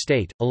portions of the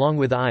state, along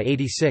with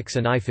I-86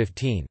 and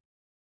I-15.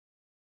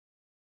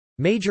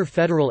 Major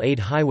federal aid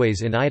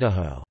highways in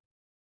Idaho.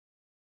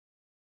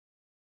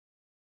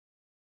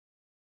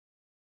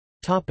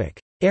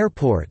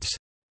 Airports.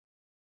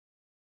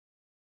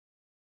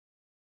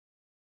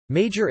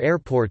 Major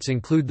airports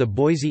include the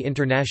Boise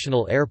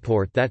International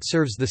Airport that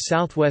serves the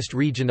southwest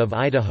region of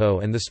Idaho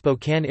and the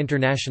Spokane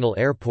International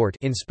Airport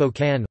in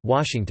Spokane,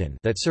 Washington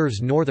that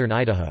serves northern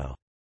Idaho.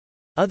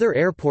 Other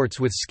airports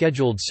with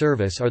scheduled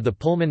service are the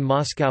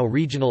Pullman-Moscow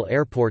Regional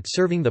Airport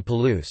serving the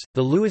Palouse,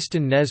 the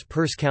Lewiston-Nez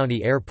Perce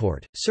County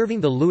Airport,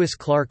 serving the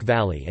Lewis-Clark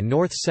Valley and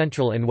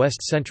north-central and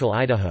west-central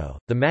Idaho,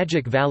 the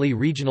Magic Valley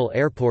Regional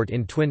Airport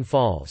in Twin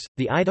Falls,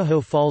 the Idaho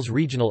Falls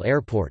Regional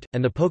Airport,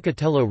 and the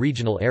Pocatello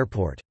Regional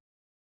Airport.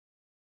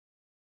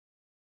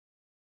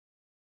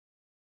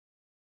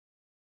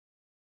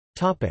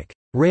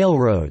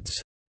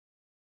 Railroads.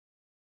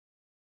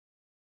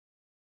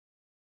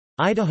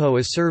 Idaho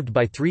is served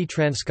by three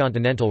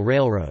transcontinental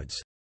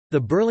railroads. The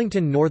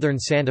Burlington Northern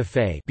Santa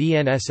Fe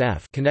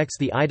 (BNSF) connects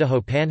the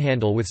Idaho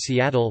Panhandle with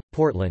Seattle,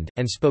 Portland,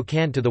 and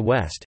Spokane to the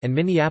west, and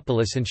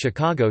Minneapolis and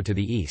Chicago to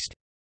the east.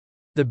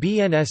 The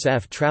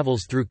BNSF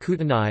travels through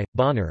Kootenai,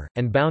 Bonner,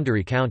 and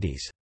Boundary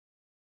counties.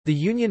 The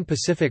Union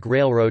Pacific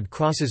Railroad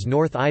crosses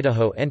North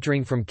Idaho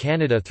entering from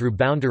Canada through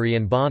Boundary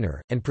and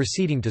Bonner, and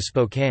proceeding to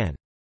Spokane.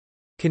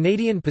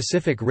 Canadian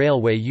Pacific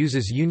Railway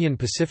uses Union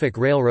Pacific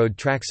Railroad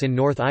tracks in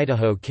North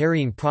Idaho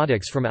carrying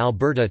products from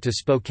Alberta to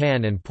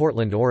Spokane and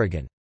Portland,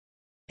 Oregon.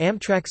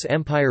 Amtrak's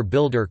Empire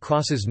Builder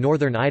crosses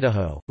northern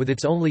Idaho, with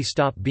its only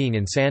stop being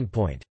in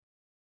Sandpoint.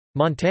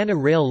 Montana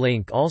Rail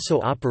Link also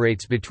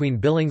operates between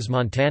Billings,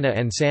 Montana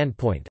and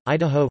Sandpoint,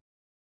 Idaho.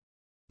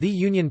 The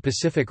Union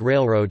Pacific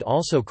Railroad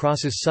also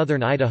crosses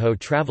southern Idaho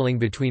traveling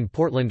between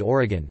Portland,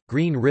 Oregon,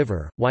 Green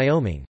River,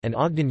 Wyoming, and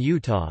Ogden,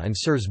 Utah and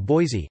serves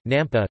Boise,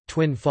 Nampa,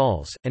 Twin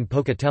Falls, and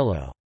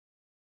Pocatello.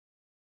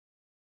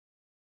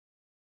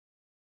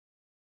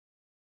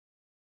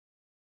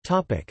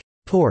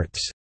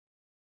 Ports.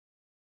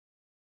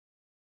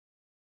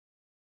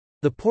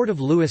 The Port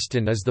of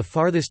Lewiston is the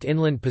farthest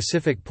inland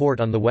Pacific port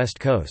on the west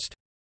coast.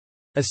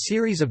 A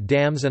series of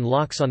dams and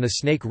locks on the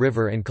Snake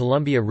River and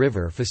Columbia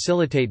River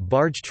facilitate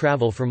barge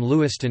travel from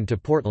Lewiston to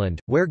Portland,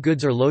 where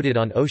goods are loaded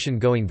on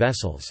ocean-going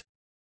vessels.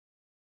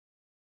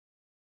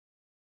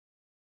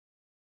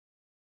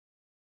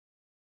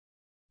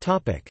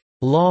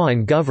 Law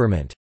and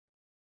government.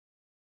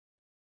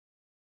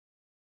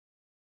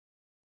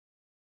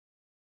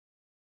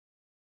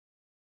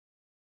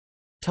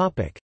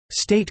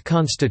 State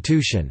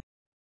constitution.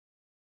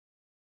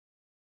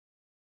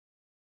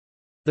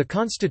 The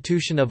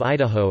Constitution of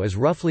Idaho is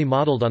roughly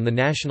modeled on the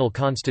national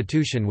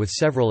constitution with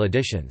several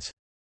additions.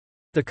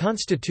 The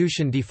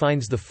Constitution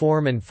defines the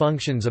form and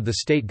functions of the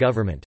state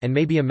government, and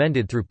may be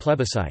amended through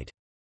plebiscite.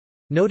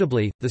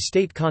 Notably, the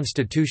state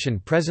constitution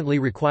presently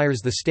requires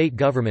the state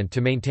government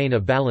to maintain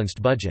a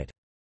balanced budget.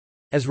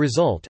 As a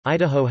result,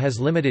 Idaho has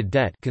limited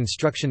debt,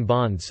 construction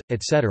bonds,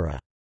 etc.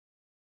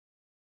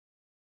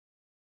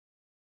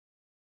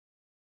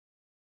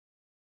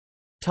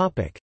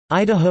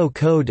 Idaho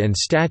Code and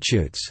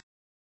Statutes.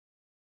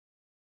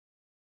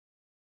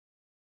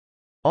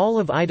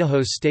 All of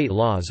Idaho's state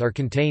laws are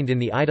contained in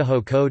the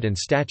Idaho Code and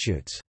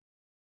Statutes.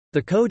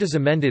 The code is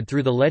amended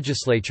through the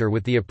legislature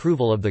with the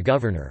approval of the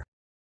governor.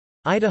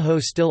 Idaho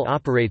still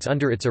operates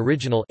under its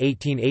original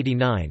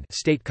 1889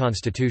 state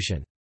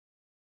constitution.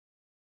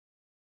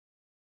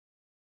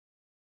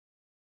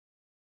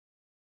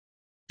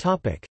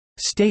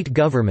 State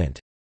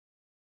government.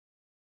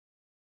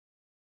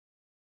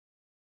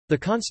 The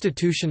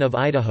Constitution of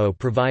Idaho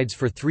provides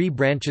for 3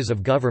 branches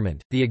of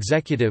government, the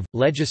executive,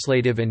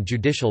 legislative and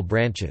judicial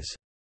branches.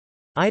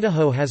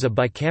 Idaho has a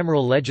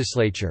bicameral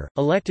legislature,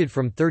 elected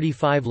from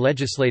 35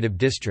 legislative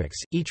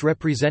districts, each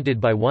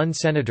represented by 1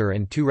 senator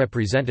and 2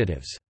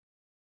 representatives.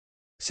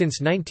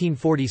 Since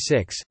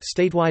 1946,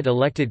 statewide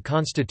elected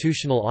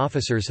constitutional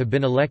officers have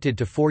been elected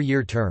to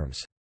 4-year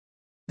terms.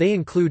 They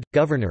include,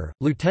 Governor,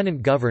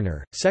 Lieutenant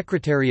Governor,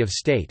 Secretary of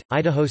State,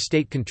 Idaho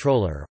State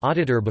Controller,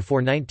 Auditor before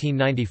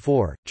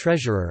 1994,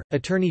 Treasurer,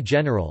 Attorney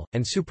General,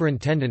 and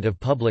Superintendent of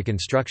Public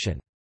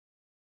Instruction.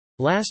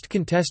 Last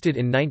contested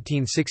in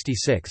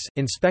 1966,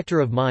 Inspector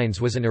of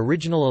Mines was an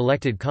original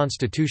elected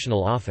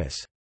constitutional office.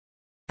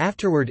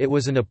 Afterward it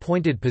was an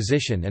appointed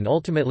position and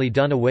ultimately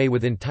done away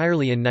with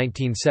entirely in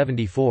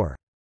 1974.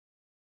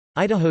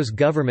 Idaho's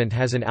government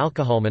has an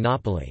alcohol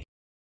monopoly.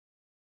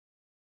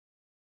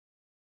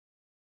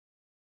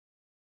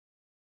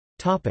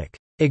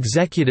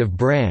 Executive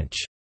branch.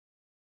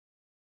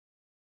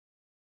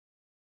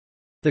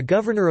 The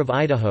Governor of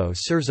Idaho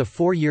serves a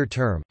 4-year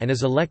term, and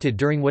is elected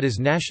during what is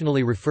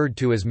nationally referred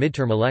to as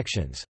midterm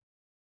elections.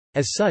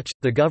 As such,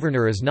 the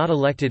governor is not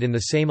elected in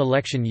the same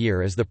election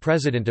year as the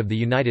President of the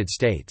United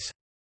States.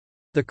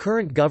 The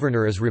current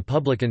governor is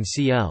Republican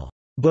C.L.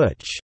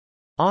 Butch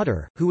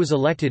Otter, who was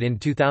elected in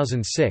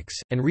 2006,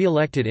 and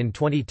re-elected in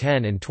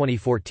 2010 and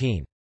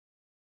 2014.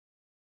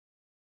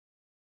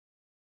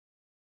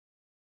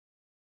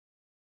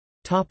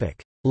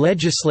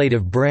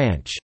 Legislative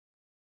branch.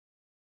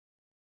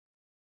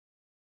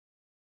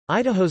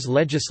 Idaho's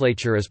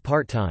legislature is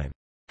part-time.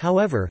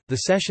 However, the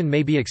session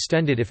may be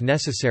extended if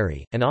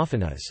necessary, and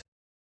often is.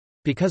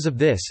 Because of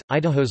this,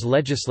 Idaho's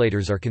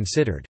legislators are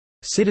considered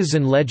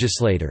citizen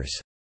legislators,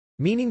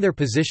 meaning their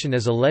position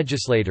as a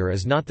legislator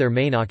is not their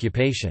main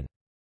occupation.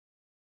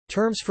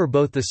 Terms for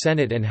both the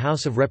Senate and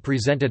House of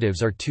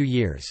Representatives are 2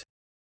 years.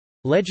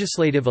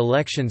 Legislative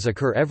elections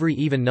occur every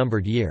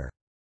even-numbered year.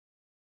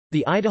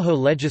 The Idaho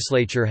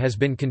legislature has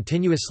been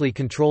continuously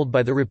controlled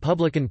by the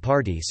Republican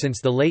Party since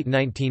the late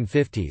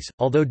 1950s,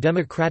 although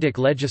Democratic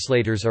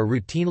legislators are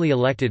routinely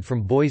elected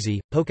from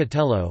Boise,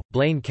 Pocatello,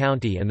 Blaine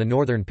County and the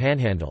Northern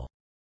Panhandle.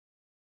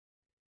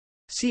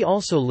 See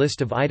also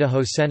List of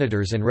Idaho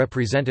senators and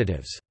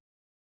representatives.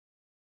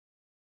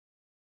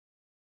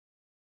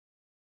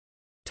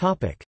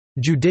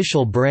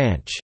 Judicial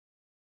branch.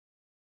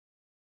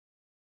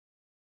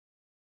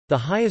 The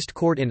highest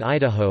court in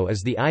Idaho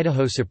is the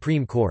Idaho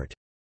Supreme Court.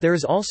 There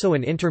is also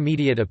an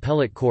intermediate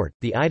appellate court,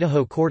 the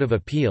Idaho Court of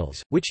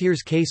Appeals, which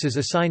hears cases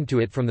assigned to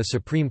it from the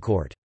Supreme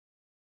Court.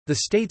 The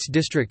state's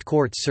district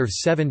courts serve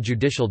 7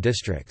 judicial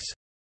districts.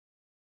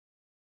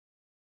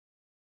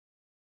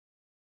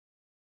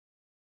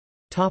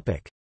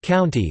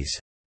 Counties.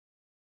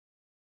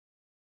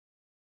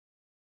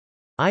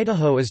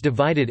 Idaho is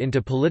divided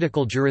into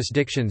political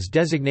jurisdictions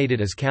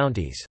designated as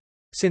counties.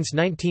 Since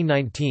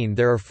 1919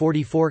 there are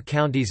 44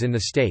 counties in the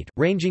state,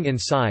 ranging in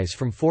size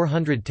from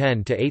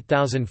 410 to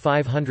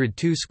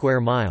 8,502 square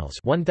miles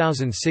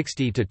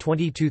 1,060 to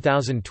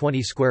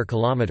 22,020 square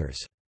kilometers.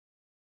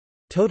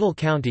 Total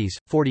counties,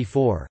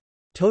 44.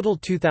 Total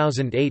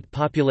 2008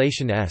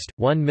 population est,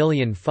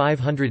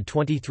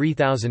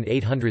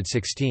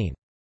 1,523,816.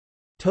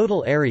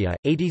 Total area,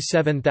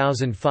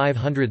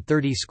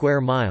 87,530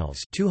 square miles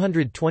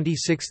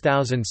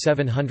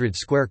 226,700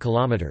 square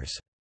kilometers.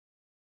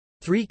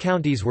 3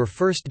 counties were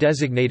first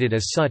designated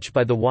as such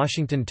by the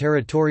Washington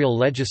Territorial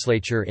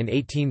Legislature in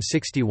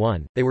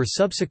 1861, they were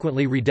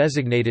subsequently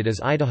redesignated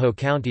as Idaho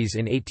counties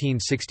in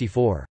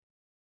 1864.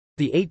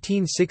 The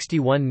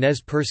 1861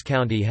 Nez Perce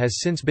County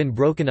has since been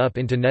broken up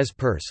into Nez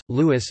Perce,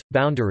 Lewis,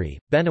 Boundary,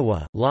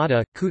 Benewah,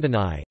 Lada,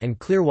 Kootenai, and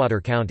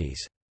Clearwater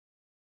counties.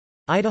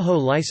 Idaho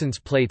license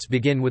plates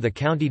begin with a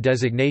county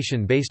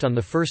designation based on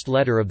the first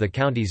letter of the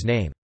county's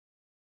name.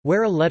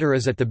 Where a letter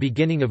is at the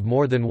beginning of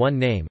more than one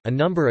name, a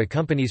number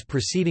accompanies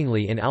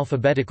precedingly in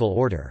alphabetical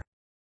order.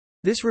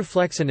 This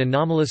reflects an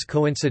anomalous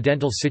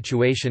coincidental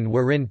situation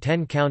wherein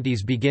 10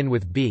 counties begin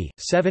with B,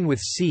 7 with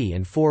C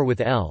and 4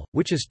 with L,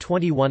 which is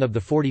 21 of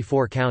the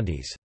 44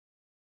 counties.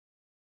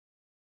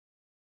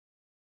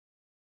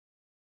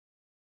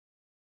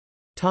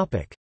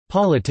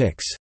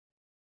 Politics.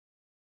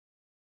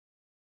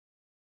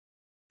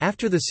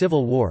 After the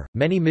Civil War,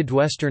 many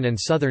Midwestern and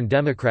Southern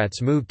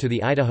Democrats moved to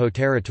the Idaho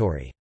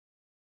Territory.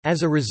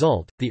 As a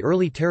result, the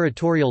early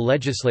territorial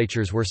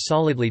legislatures were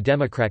solidly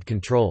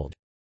Democrat-controlled.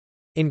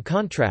 In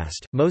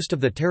contrast, most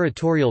of the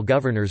territorial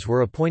governors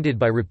were appointed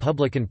by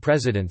Republican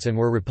presidents and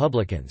were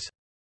Republicans.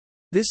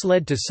 This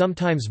led to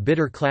sometimes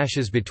bitter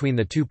clashes between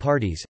the two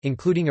parties,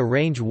 including a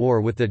range war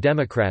with the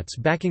Democrats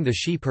backing the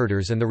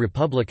sheepherders and the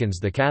Republicans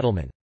the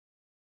cattlemen.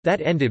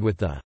 That ended with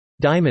the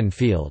Diamond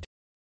Field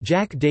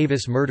Jack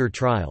Davis murder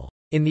trial.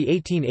 In the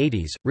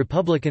 1880s,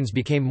 Republicans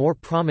became more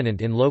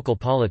prominent in local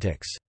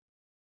politics.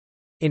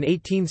 In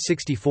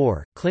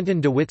 1864, Clinton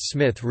DeWitt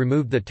Smith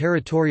removed the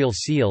territorial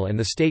seal and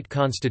the state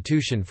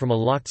constitution from a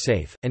locked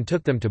safe, and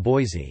took them to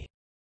Boise.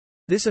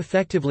 This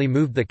effectively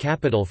moved the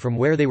capital from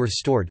where they were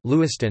stored,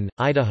 Lewiston,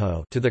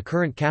 Idaho, to the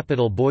current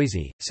capital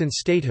Boise. Since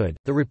statehood,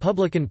 the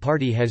Republican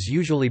Party has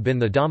usually been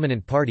the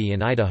dominant party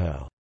in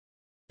Idaho.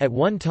 At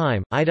one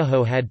time,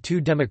 Idaho had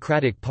 2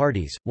 Democratic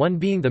parties, one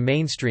being the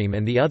mainstream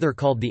and the other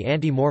called the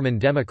Anti-Mormon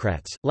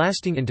Democrats,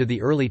 lasting into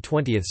the early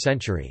 20th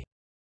century.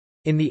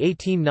 In the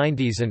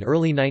 1890s and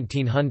early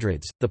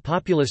 1900s, the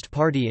Populist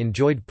Party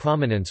enjoyed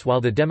prominence while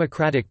the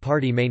Democratic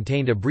Party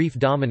maintained a brief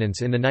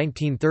dominance in the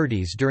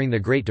 1930s during the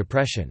Great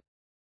Depression.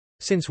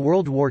 Since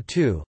World War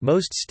II,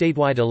 most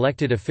statewide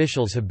elected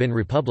officials have been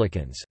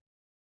Republicans.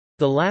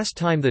 The last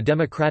time the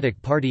Democratic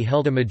Party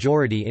held a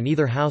majority in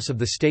either house of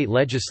the state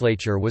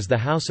legislature was the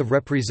House of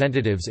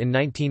Representatives in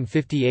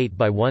 1958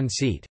 by 1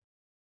 seat.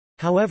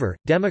 However,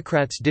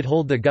 Democrats did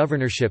hold the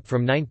governorship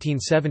from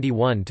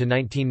 1971 to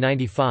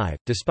 1995,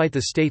 despite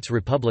the state's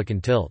Republican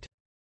tilt.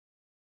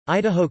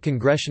 Idaho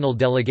congressional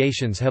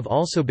delegations have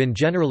also been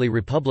generally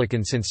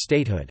Republican since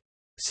statehood.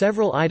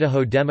 Several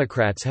Idaho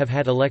Democrats have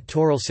had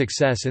electoral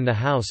success in the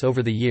House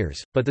over the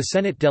years, but the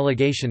Senate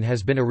delegation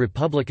has been a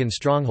Republican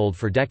stronghold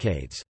for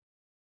decades.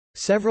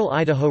 Several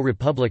Idaho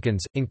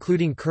Republicans,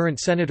 including current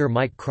Senator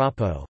Mike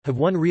Crapo, have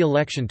won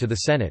re-election to the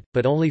Senate,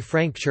 but only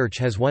Frank Church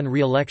has won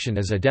re-election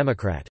as a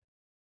Democrat.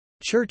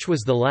 Church was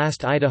the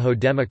last Idaho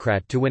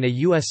Democrat to win a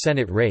U.S.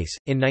 Senate race,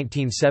 in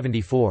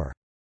 1974.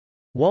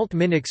 Walt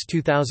Minnick's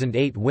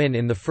 2008 win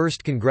in the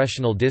 1st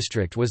Congressional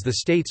District was the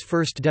state's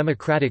first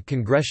Democratic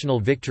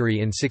congressional victory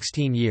in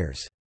 16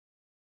 years.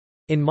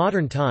 In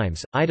modern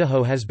times,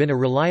 Idaho has been a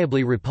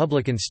reliably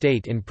Republican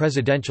state in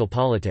presidential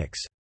politics.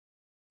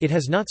 It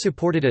has not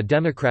supported a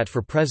Democrat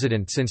for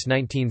president since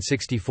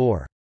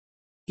 1964.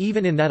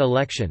 Even in that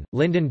election,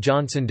 Lyndon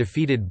Johnson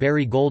defeated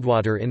Barry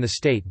Goldwater in the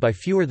state by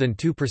fewer than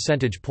 2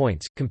 percentage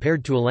points,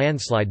 compared to a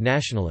landslide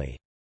nationally.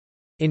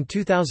 In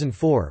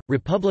 2004,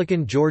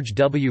 Republican George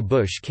W.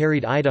 Bush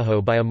carried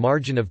Idaho by a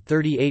margin of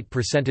 38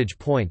 percentage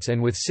points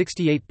and with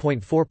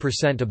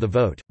 68.4% of the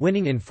vote,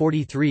 winning in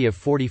 43 of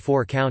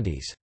 44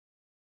 counties.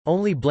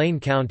 Only Blaine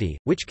County,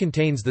 which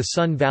contains the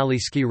Sun Valley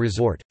Ski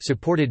Resort,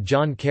 supported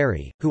John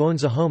Kerry, who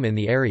owns a home in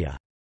the area.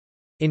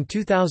 In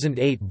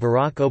 2008,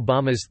 Barack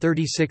Obama's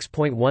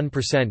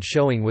 36.1%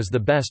 showing was the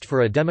best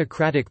for a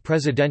Democratic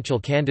presidential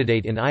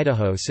candidate in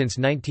Idaho since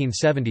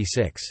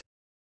 1976.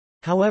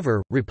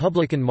 However,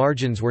 Republican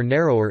margins were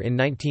narrower in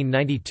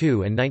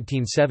 1992 and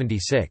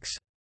 1976.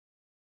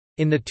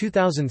 In the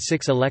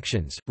 2006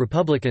 elections,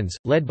 Republicans,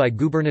 led by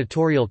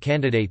gubernatorial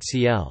candidate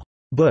C.L.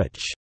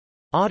 Butch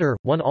Otter,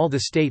 won all the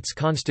state's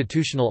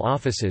constitutional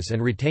offices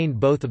and retained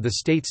both of the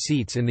state's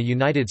seats in the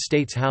United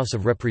States House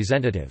of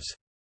Representatives.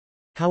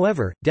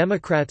 However,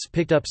 Democrats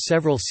picked up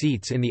several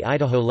seats in the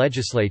Idaho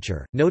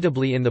legislature,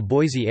 notably in the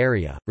Boise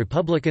area.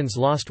 Republicans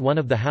lost one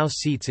of the House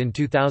seats in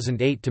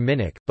 2008 to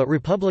Minnick, but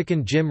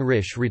Republican Jim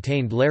Risch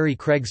retained Larry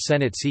Craig's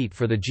Senate seat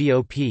for the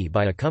GOP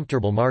by a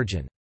comfortable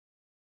margin.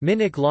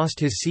 Minnick lost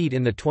his seat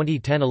in the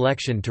 2010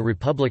 election to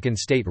Republican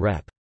State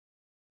Rep.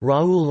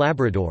 Raoul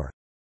Labrador.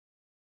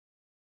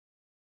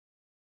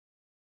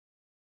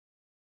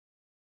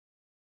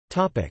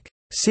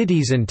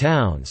 Cities and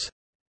towns.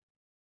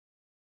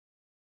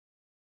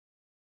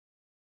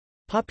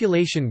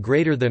 Population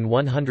greater than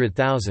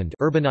 100,000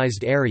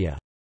 urbanized area.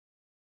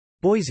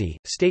 Boise,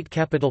 state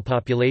capital.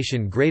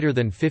 Population greater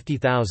than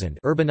 50,000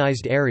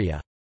 urbanized area.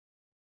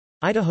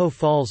 Idaho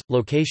Falls,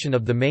 location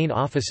of the main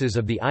offices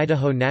of the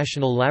Idaho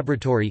National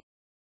Laboratory.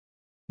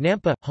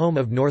 Nampa, home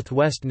of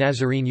Northwest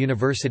Nazarene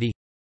University.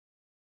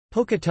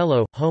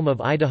 Pocatello, home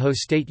of Idaho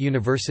State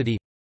University.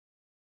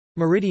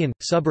 Meridian,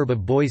 suburb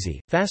of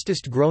Boise,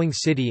 fastest growing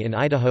city in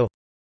Idaho.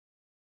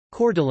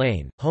 Coeur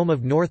d'Alene, home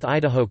of North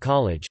Idaho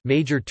College,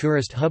 major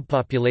tourist hub.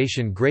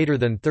 Population greater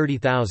than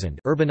 30,000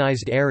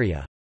 urbanized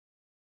area.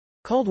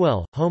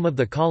 Caldwell, home of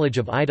the College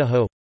of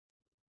Idaho.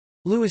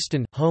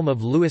 Lewiston, home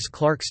of Lewis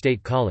Clark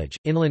State College,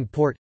 Inland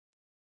Port.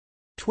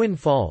 Twin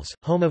Falls,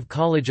 home of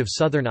College of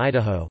Southern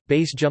Idaho,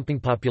 base jumping.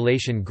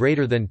 Population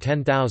greater than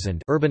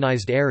 10,000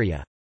 urbanized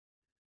area.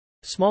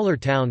 Smaller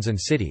towns and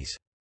cities.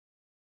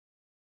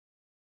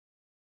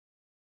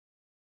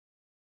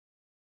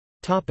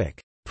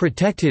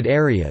 Protected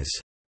areas.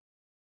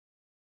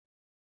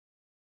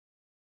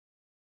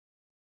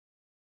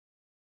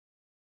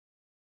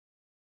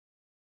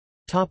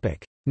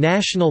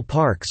 National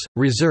parks,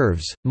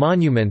 reserves,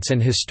 monuments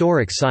and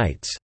historic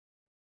sites.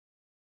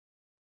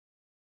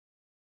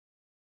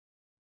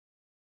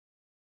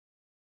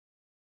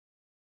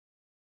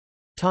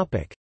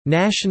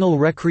 National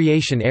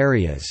recreation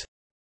areas.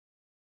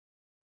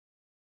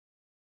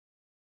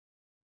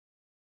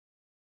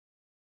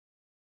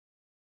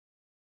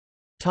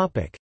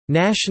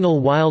 National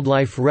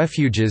wildlife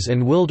refuges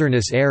and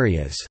wilderness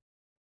areas.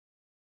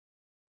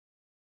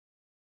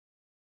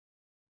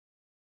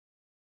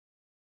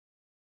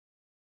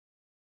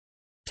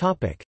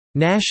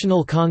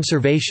 National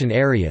conservation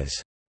areas.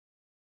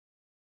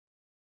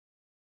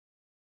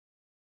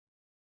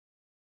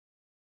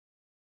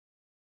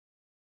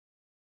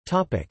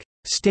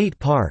 State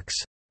parks.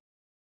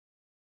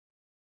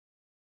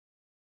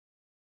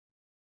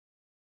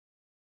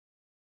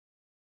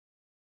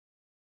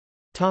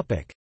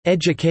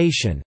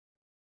 Education.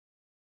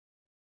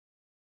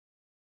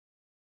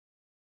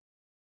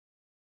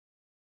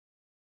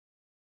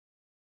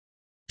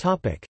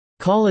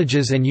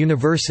 Colleges and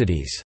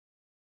universities.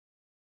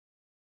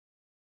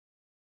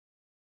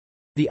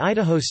 The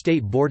Idaho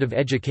State Board of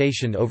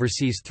Education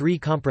oversees 3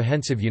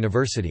 comprehensive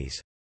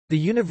universities. The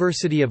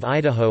University of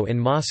Idaho in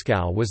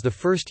Moscow was the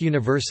first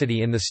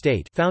university in the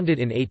state, founded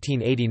in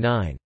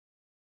 1889.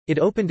 It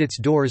opened its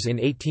doors in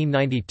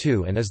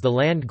 1892 and is the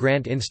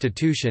land-grant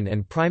institution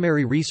and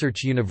primary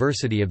research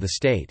university of the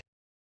state.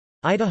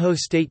 Idaho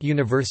State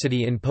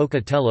University in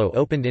Pocatello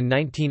opened in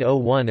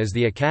 1901 as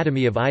the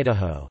Academy of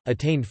Idaho,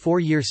 attained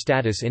 4-year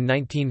status in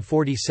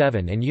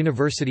 1947 and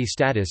university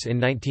status in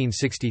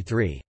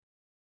 1963.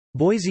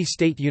 Boise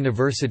State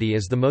University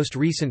is the most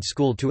recent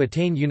school to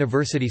attain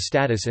university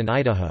status in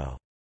Idaho.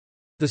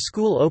 The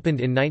school opened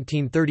in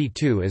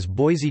 1932 as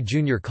Boise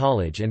Junior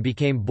College and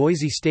became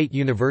Boise State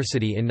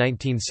University in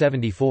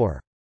 1974.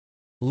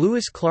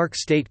 Lewis Clark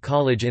State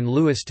College in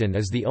Lewiston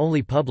is the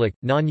only public,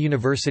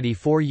 non-university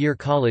 4-year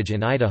college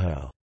in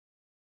Idaho.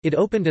 It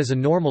opened as a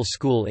normal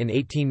school in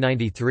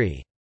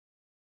 1893.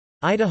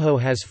 Idaho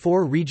has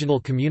 4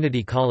 regional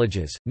community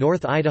colleges: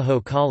 North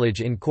Idaho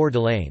College in Coeur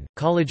d'Alene,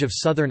 College of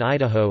Southern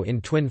Idaho in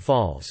Twin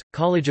Falls,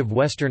 College of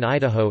Western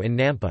Idaho in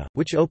Nampa,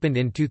 which opened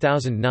in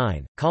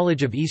 2009,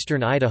 College of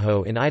Eastern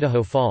Idaho in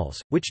Idaho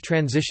Falls, which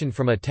transitioned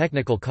from a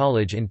technical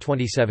college in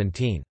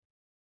 2017.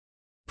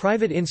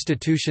 Private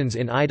institutions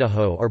in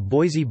Idaho are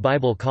Boise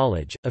Bible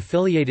College,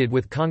 affiliated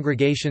with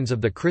congregations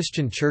of the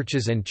Christian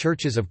Churches and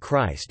Churches of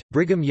Christ,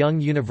 Brigham Young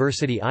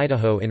University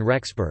Idaho in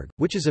Rexburg,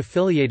 which is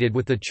affiliated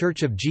with the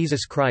Church of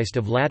Jesus Christ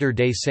of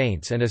Latter-day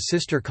Saints and a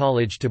sister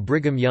college to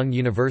Brigham Young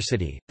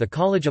University, the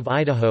College of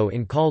Idaho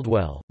in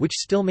Caldwell, which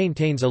still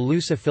maintains a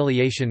loose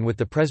affiliation with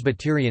the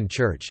Presbyterian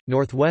Church,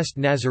 Northwest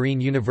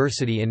Nazarene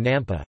University in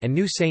Nampa, and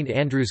New St.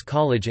 Andrews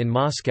College in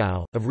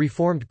Moscow, of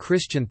Reformed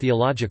Christian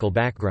theological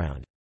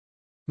background.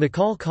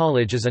 McCall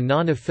College is a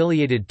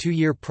non-affiliated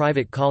 2-year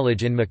private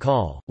college in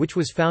McCall, which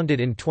was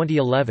founded in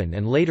 2011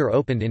 and later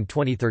opened in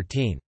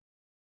 2013.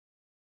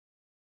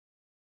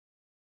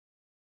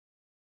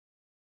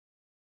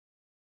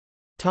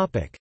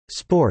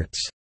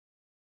 Sports.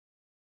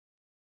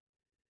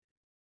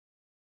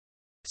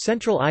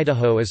 Central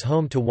Idaho is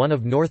home to one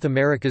of North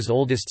America's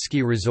oldest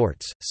ski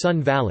resorts,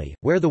 Sun Valley,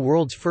 where the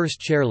world's first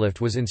chairlift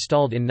was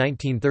installed in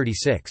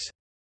 1936.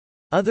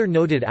 Other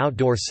noted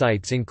outdoor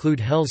sites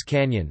include Hells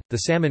Canyon, the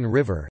Salmon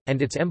River,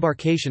 and its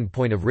embarkation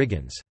point of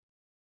Riggins.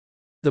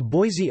 The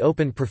Boise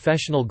Open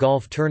professional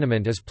golf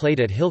tournament is played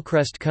at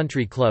Hillcrest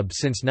Country Club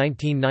since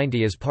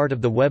 1990 as part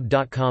of the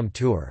Web.com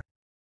Tour.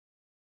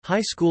 High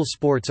school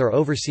sports are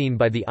overseen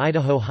by the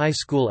Idaho High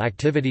School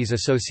Activities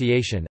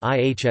Association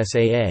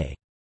 (IHSAA).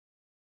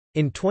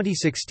 In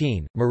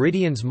 2016,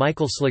 Meridian's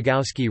Michael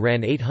Slagowski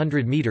ran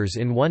 800 meters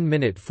in 1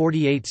 minute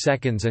 48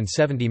 seconds and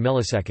 70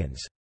 milliseconds.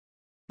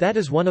 That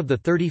is one of the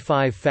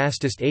 35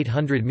 fastest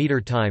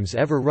 800-meter times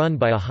ever run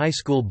by a high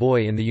school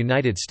boy in the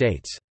United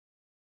States.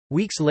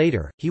 Weeks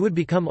later, he would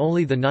become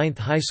only the 9th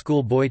high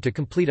school boy to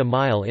complete a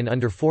mile in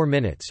under 4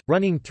 minutes,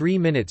 running 3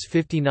 minutes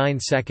 59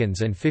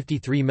 seconds and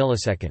 53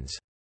 milliseconds.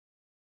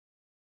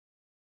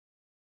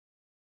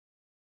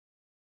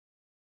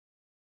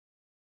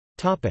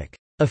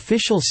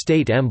 Official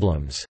state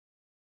emblems.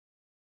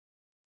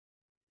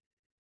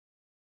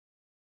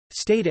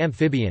 State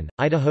amphibian,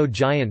 Idaho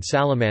giant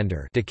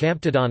salamander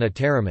Decamptodon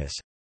ateramus.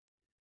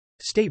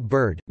 State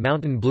bird,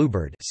 mountain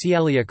bluebird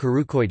Cealia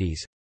corucoides.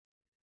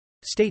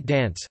 State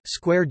dance,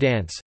 square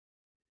dance.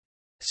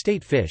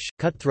 State fish,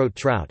 cutthroat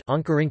trout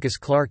Oncorhynchus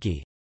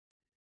clarkii.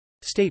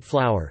 State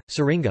flower,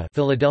 syringa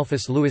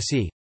Philadelphus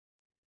lewisii.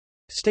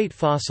 State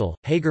fossil,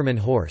 Hagerman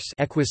horse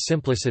Equus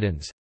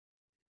simplicidans.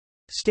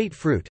 State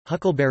fruit,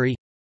 huckleberry.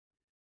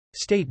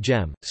 State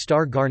gem,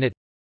 star garnet.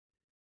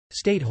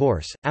 State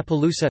horse,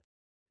 Appaloosa.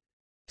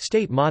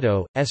 State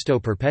motto, Esto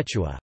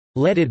perpetua,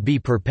 let it be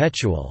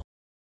perpetual.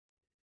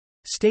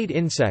 State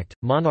insect,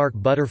 monarch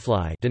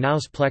butterfly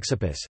Danaus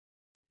plexippus.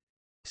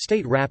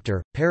 State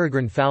raptor,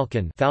 peregrine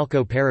falcon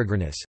Falco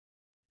peregrinus.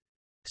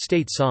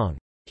 State song,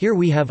 Here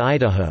We Have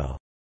Idaho.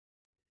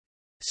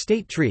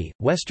 State tree,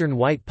 western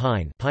white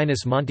pine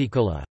Pinus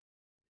monticola.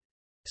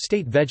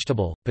 State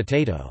vegetable,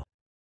 potato.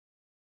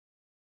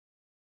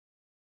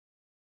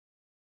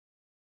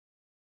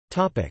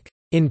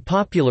 In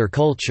popular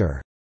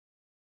culture.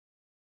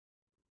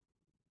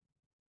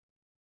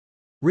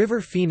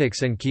 River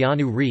Phoenix and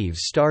Keanu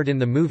Reeves starred in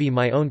the movie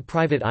My Own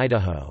Private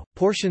Idaho,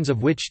 portions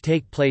of which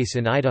take place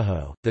in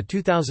Idaho. The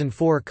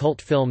 2004 cult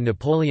film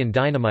Napoleon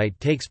Dynamite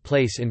takes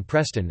place in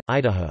Preston,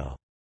 Idaho.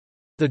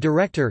 The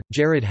director,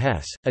 Jared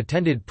Hess,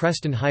 attended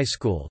Preston High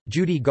School.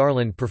 Judy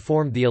Garland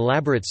performed the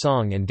elaborate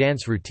song and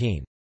dance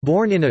routine,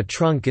 Born in a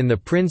Trunk in the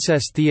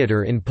Princess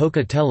Theater in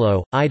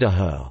Pocatello,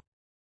 Idaho.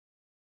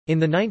 In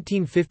the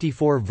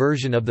 1954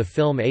 version of the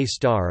film A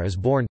Star is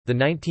Born, the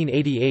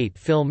 1988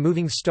 film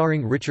Moving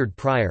starring Richard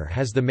Pryor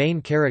has the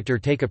main character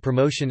take a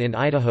promotion in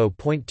Idaho.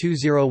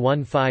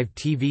 2015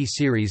 TV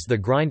series The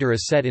Grinder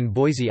is set in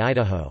Boise,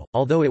 Idaho,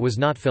 although it was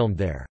not filmed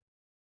there.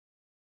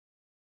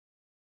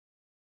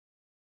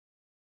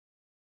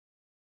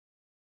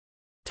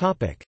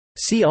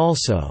 See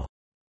also: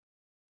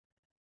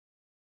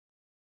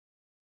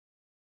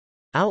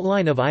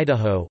 Outline of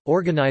Idaho,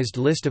 organized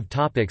list of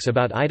topics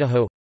about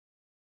Idaho.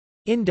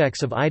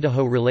 Index of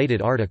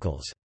Idaho-related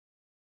articles.